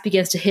 and gas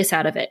begins to hiss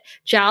out of it.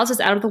 Giles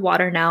is out of the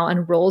water now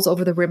and rolls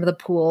over the rim of the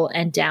pool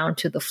and down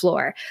to the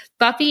floor.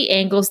 Buffy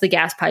angles the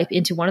gas pipe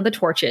into one of the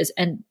torches,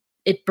 and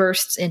it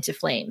bursts into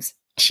flames.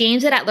 She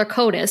aims it at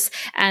Lurconus,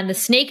 and the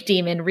snake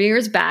demon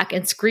rears back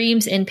and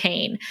screams in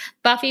pain.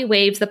 Buffy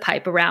waves the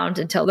pipe around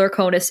until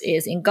Lurconus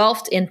is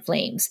engulfed in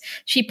flames.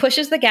 She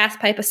pushes the gas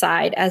pipe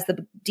aside as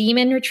the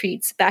demon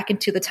retreats back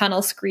into the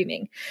tunnel,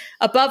 screaming.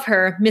 Above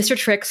her, Mr.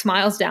 Trick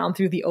smiles down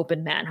through the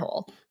open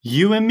manhole.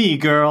 You and me,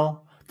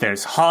 girl.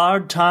 There's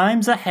hard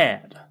times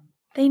ahead.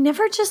 They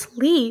never just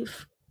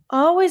leave.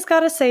 Always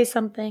gotta say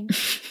something.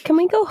 Can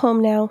we go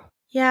home now?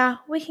 Yeah,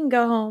 we can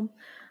go home.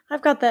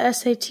 I've got the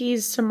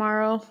SATs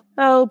tomorrow.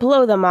 Oh,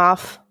 blow them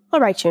off. I'll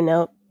write you a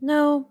note.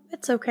 No,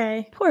 it's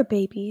okay. Poor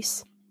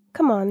babies.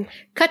 Come on.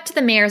 Cut to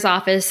the mayor's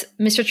office.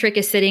 Mr. Trick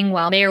is sitting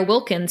while Mayor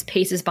Wilkins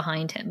paces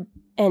behind him.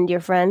 And your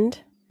friend?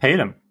 Paid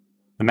him.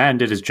 The man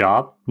did his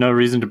job. No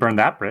reason to burn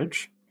that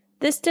bridge.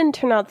 This didn't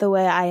turn out the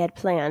way I had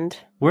planned.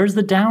 Where's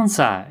the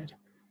downside?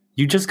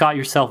 You just got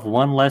yourself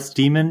one less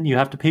demon you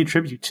have to pay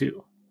tribute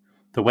to.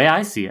 The way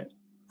I see it,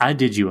 I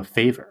did you a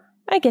favor.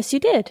 I guess you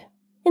did.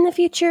 In the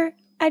future,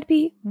 I'd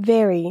be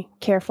very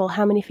careful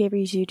how many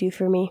favors you do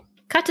for me.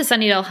 Cut to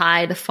Sunnydale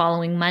High the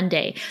following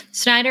Monday.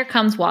 Snyder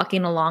comes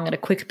walking along at a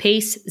quick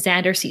pace.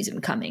 Xander sees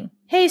him coming.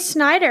 Hey,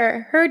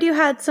 Snyder, heard you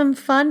had some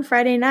fun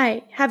Friday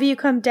night. Have you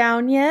come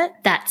down yet?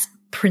 That's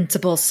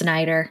Principal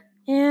Snyder.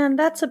 And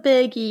that's a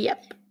big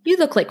yep. You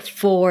look like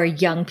 4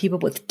 young people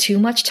with too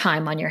much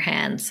time on your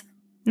hands.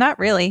 Not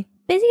really.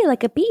 Busy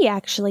like a bee,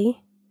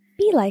 actually.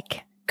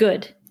 Bee-like.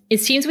 Good. It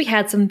seems we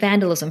had some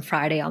vandalism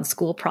Friday on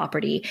school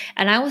property,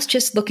 and I was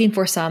just looking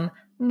for some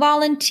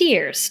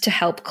volunteers to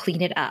help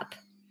clean it up.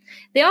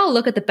 They all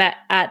look at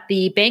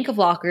the bank of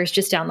lockers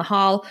just down the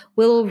hall.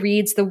 Willow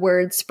reads the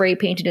words spray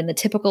painted in the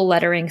typical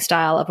lettering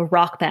style of a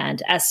rock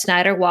band as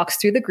Snyder walks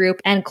through the group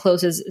and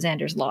closes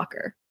Xander's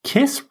locker.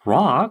 Kiss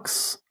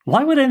rocks?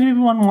 Why would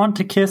anyone want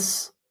to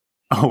kiss?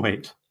 Oh,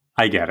 wait.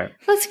 I get it.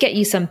 Let's get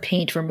you some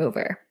paint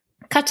remover.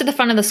 Cut to the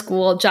front of the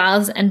school.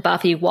 Giles and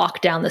Buffy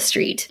walk down the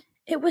street.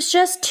 It was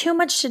just too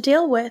much to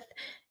deal with.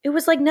 It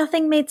was like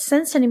nothing made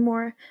sense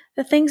anymore.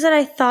 The things that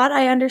I thought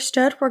I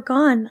understood were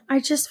gone. I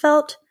just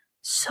felt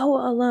so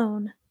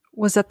alone.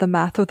 Was that the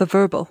math or the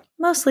verbal?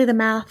 Mostly the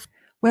math.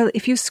 Well,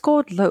 if you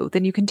scored low,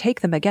 then you can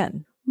take them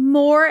again.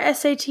 More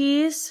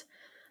SATs?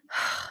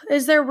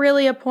 Is there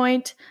really a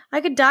point?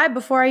 I could die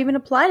before I even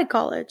apply to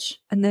college.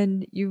 And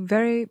then you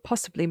very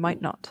possibly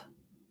might not.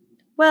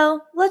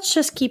 Well, let's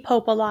just keep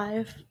hope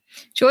alive.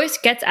 Joyce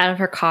gets out of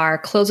her car,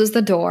 closes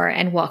the door,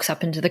 and walks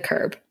up into the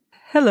curb.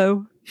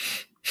 Hello.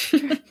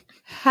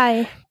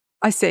 Hi.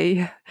 I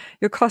say,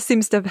 your car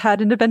seems to have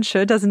had an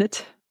adventure, doesn't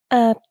it?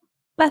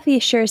 Buffy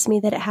assures me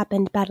that it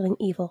happened battling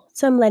evil,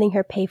 so I'm letting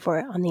her pay for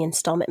it on the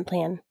installment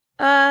plan.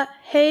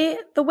 Hey,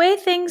 the way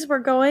things were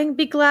going,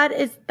 be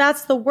glad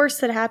that's the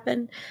worst that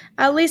happened.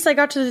 At least I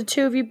got to the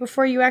two of you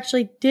before you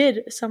actually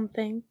did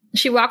something.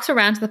 She walks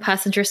around to the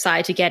passenger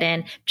side to get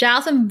in.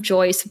 Giles and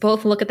Joyce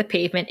both look at the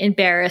pavement,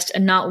 embarrassed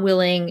and not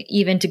willing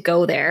even to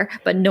go there,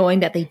 but knowing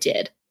that they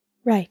did.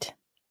 Right.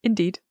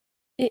 Indeed.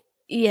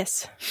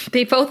 Yes.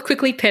 They both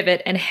quickly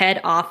pivot and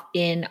head off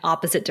in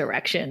opposite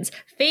directions.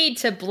 Fade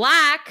to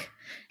black.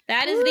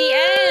 That is the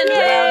end.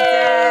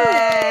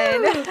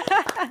 Well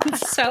done.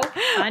 So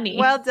funny.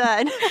 Well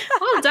done.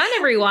 Well done,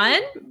 everyone.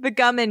 The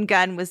gum and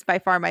gun was by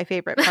far my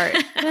favorite part.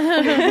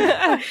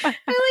 I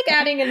like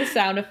adding in the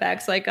sound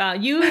effects. Like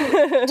you,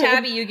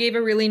 Tabby, you gave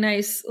a really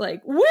nice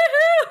like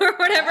woohoo or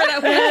whatever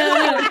that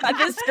was.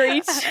 The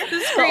screech. The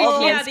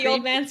screech. The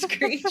old man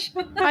screech.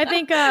 I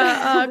think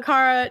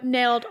Kara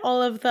nailed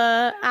all of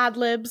the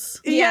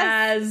ad-libs.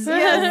 Yes. Oh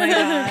my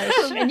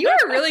gosh. And you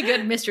were really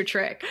good, Mr.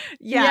 Trick.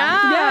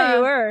 Yeah,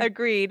 you were.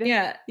 Agreed.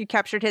 Yeah. You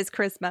captured his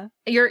charisma.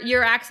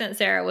 Your accent,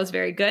 Sarah, was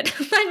very good.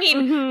 I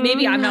mean,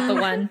 maybe I'm not the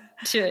one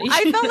to.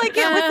 I felt like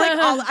it was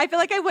like I feel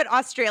like I went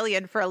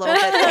Australian for a little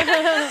bit.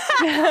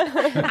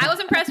 I was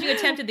impressed you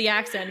attempted the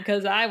accent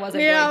because I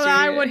wasn't going to.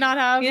 I would not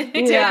have. Did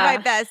my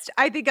best.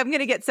 I think I'm going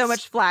to get so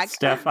much flack.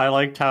 Steph, I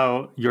liked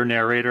how your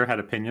narrator had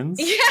opinions.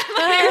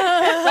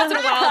 Yeah, once in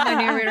a while, my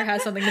narrator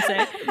has something to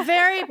say.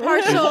 Very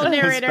partial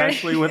narrator.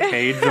 Especially with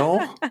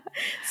Angel.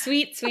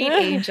 Sweet, sweet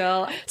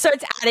Angel. So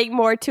it's adding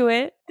more to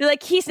it. You're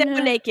like, he's now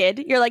naked.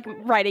 You're like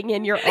writing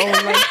in your own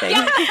like thing.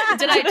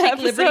 Did I take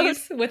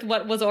liberties with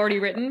what was already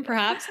written,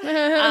 perhaps? But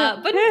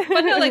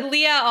no, like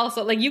Leah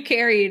also, like you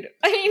carried,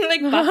 I mean,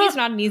 like Buffy's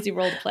not an easy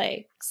role to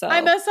play. So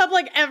I mess up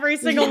like every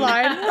single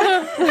line.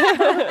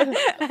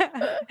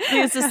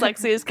 Leah's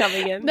dyslexia is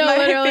coming in. No, my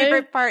literally.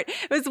 favorite part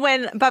was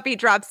when Buffy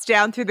drops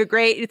down through the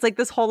grate. It's like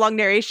this whole long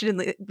narration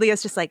and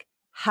Leah's just like,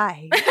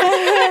 hi.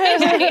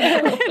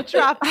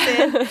 Drops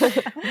in.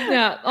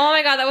 Yeah. Oh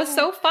my God, that was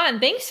so fun.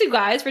 Thanks, you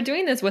guys, for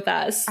doing this with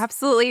us.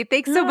 Absolutely.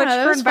 Thanks so much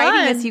that for was inviting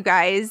fun. us, you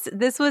guys.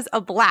 This was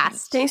a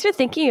blast. Thanks for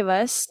thinking of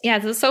us. Yeah,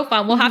 this is so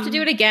fun. We'll have to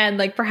do it again,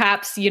 like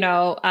perhaps,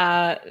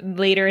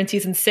 later in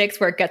season 6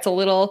 where it gets a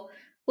little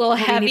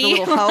heavy. need a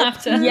little We'll help.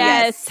 have to-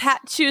 Yes.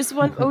 Choose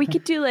one. Or we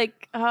could do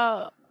like,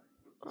 what's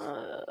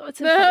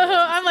it?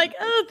 I'm like,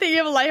 thinking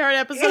of a lighthearted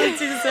episode in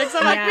season 6.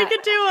 I'm like, we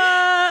could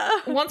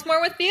do Once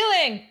More with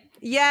Feeling.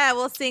 Yeah,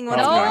 we'll sing one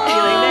Oh. more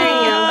feeling. There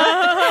you go.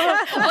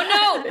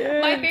 Oh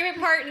no! My favorite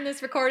part in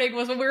this recording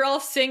was when we were all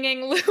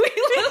singing Louie.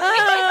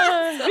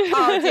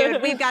 Oh,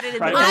 dude, we've got it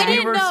in Right, the and bag. we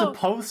didn't were know.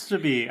 supposed to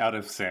be out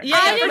of sync. Yeah,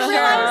 I didn't for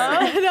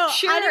realize. sure. No,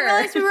 Sure. I didn't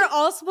realize we were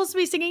all supposed to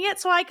be singing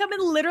it, so I come in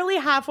literally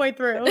halfway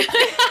through. You're like,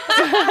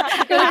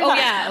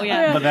 oh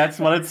yeah. But that's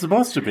what it's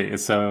supposed to be.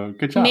 So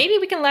good job. Maybe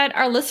we can let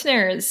our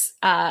listeners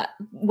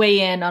weigh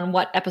in on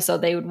what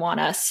episode they would want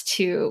us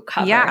to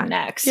cover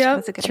next. Yep.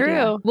 That's a good True.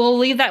 idea. We'll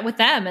leave that with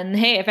them. And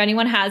hey, if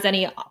anyone has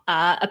any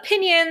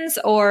opinions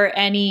or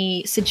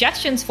any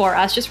suggestions for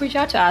us, just reach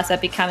out to us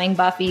at Becoming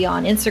Buffy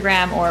on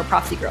Instagram or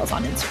Prophecy Girls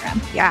on Instagram.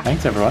 Yeah.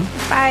 Thanks, everyone.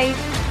 Bye.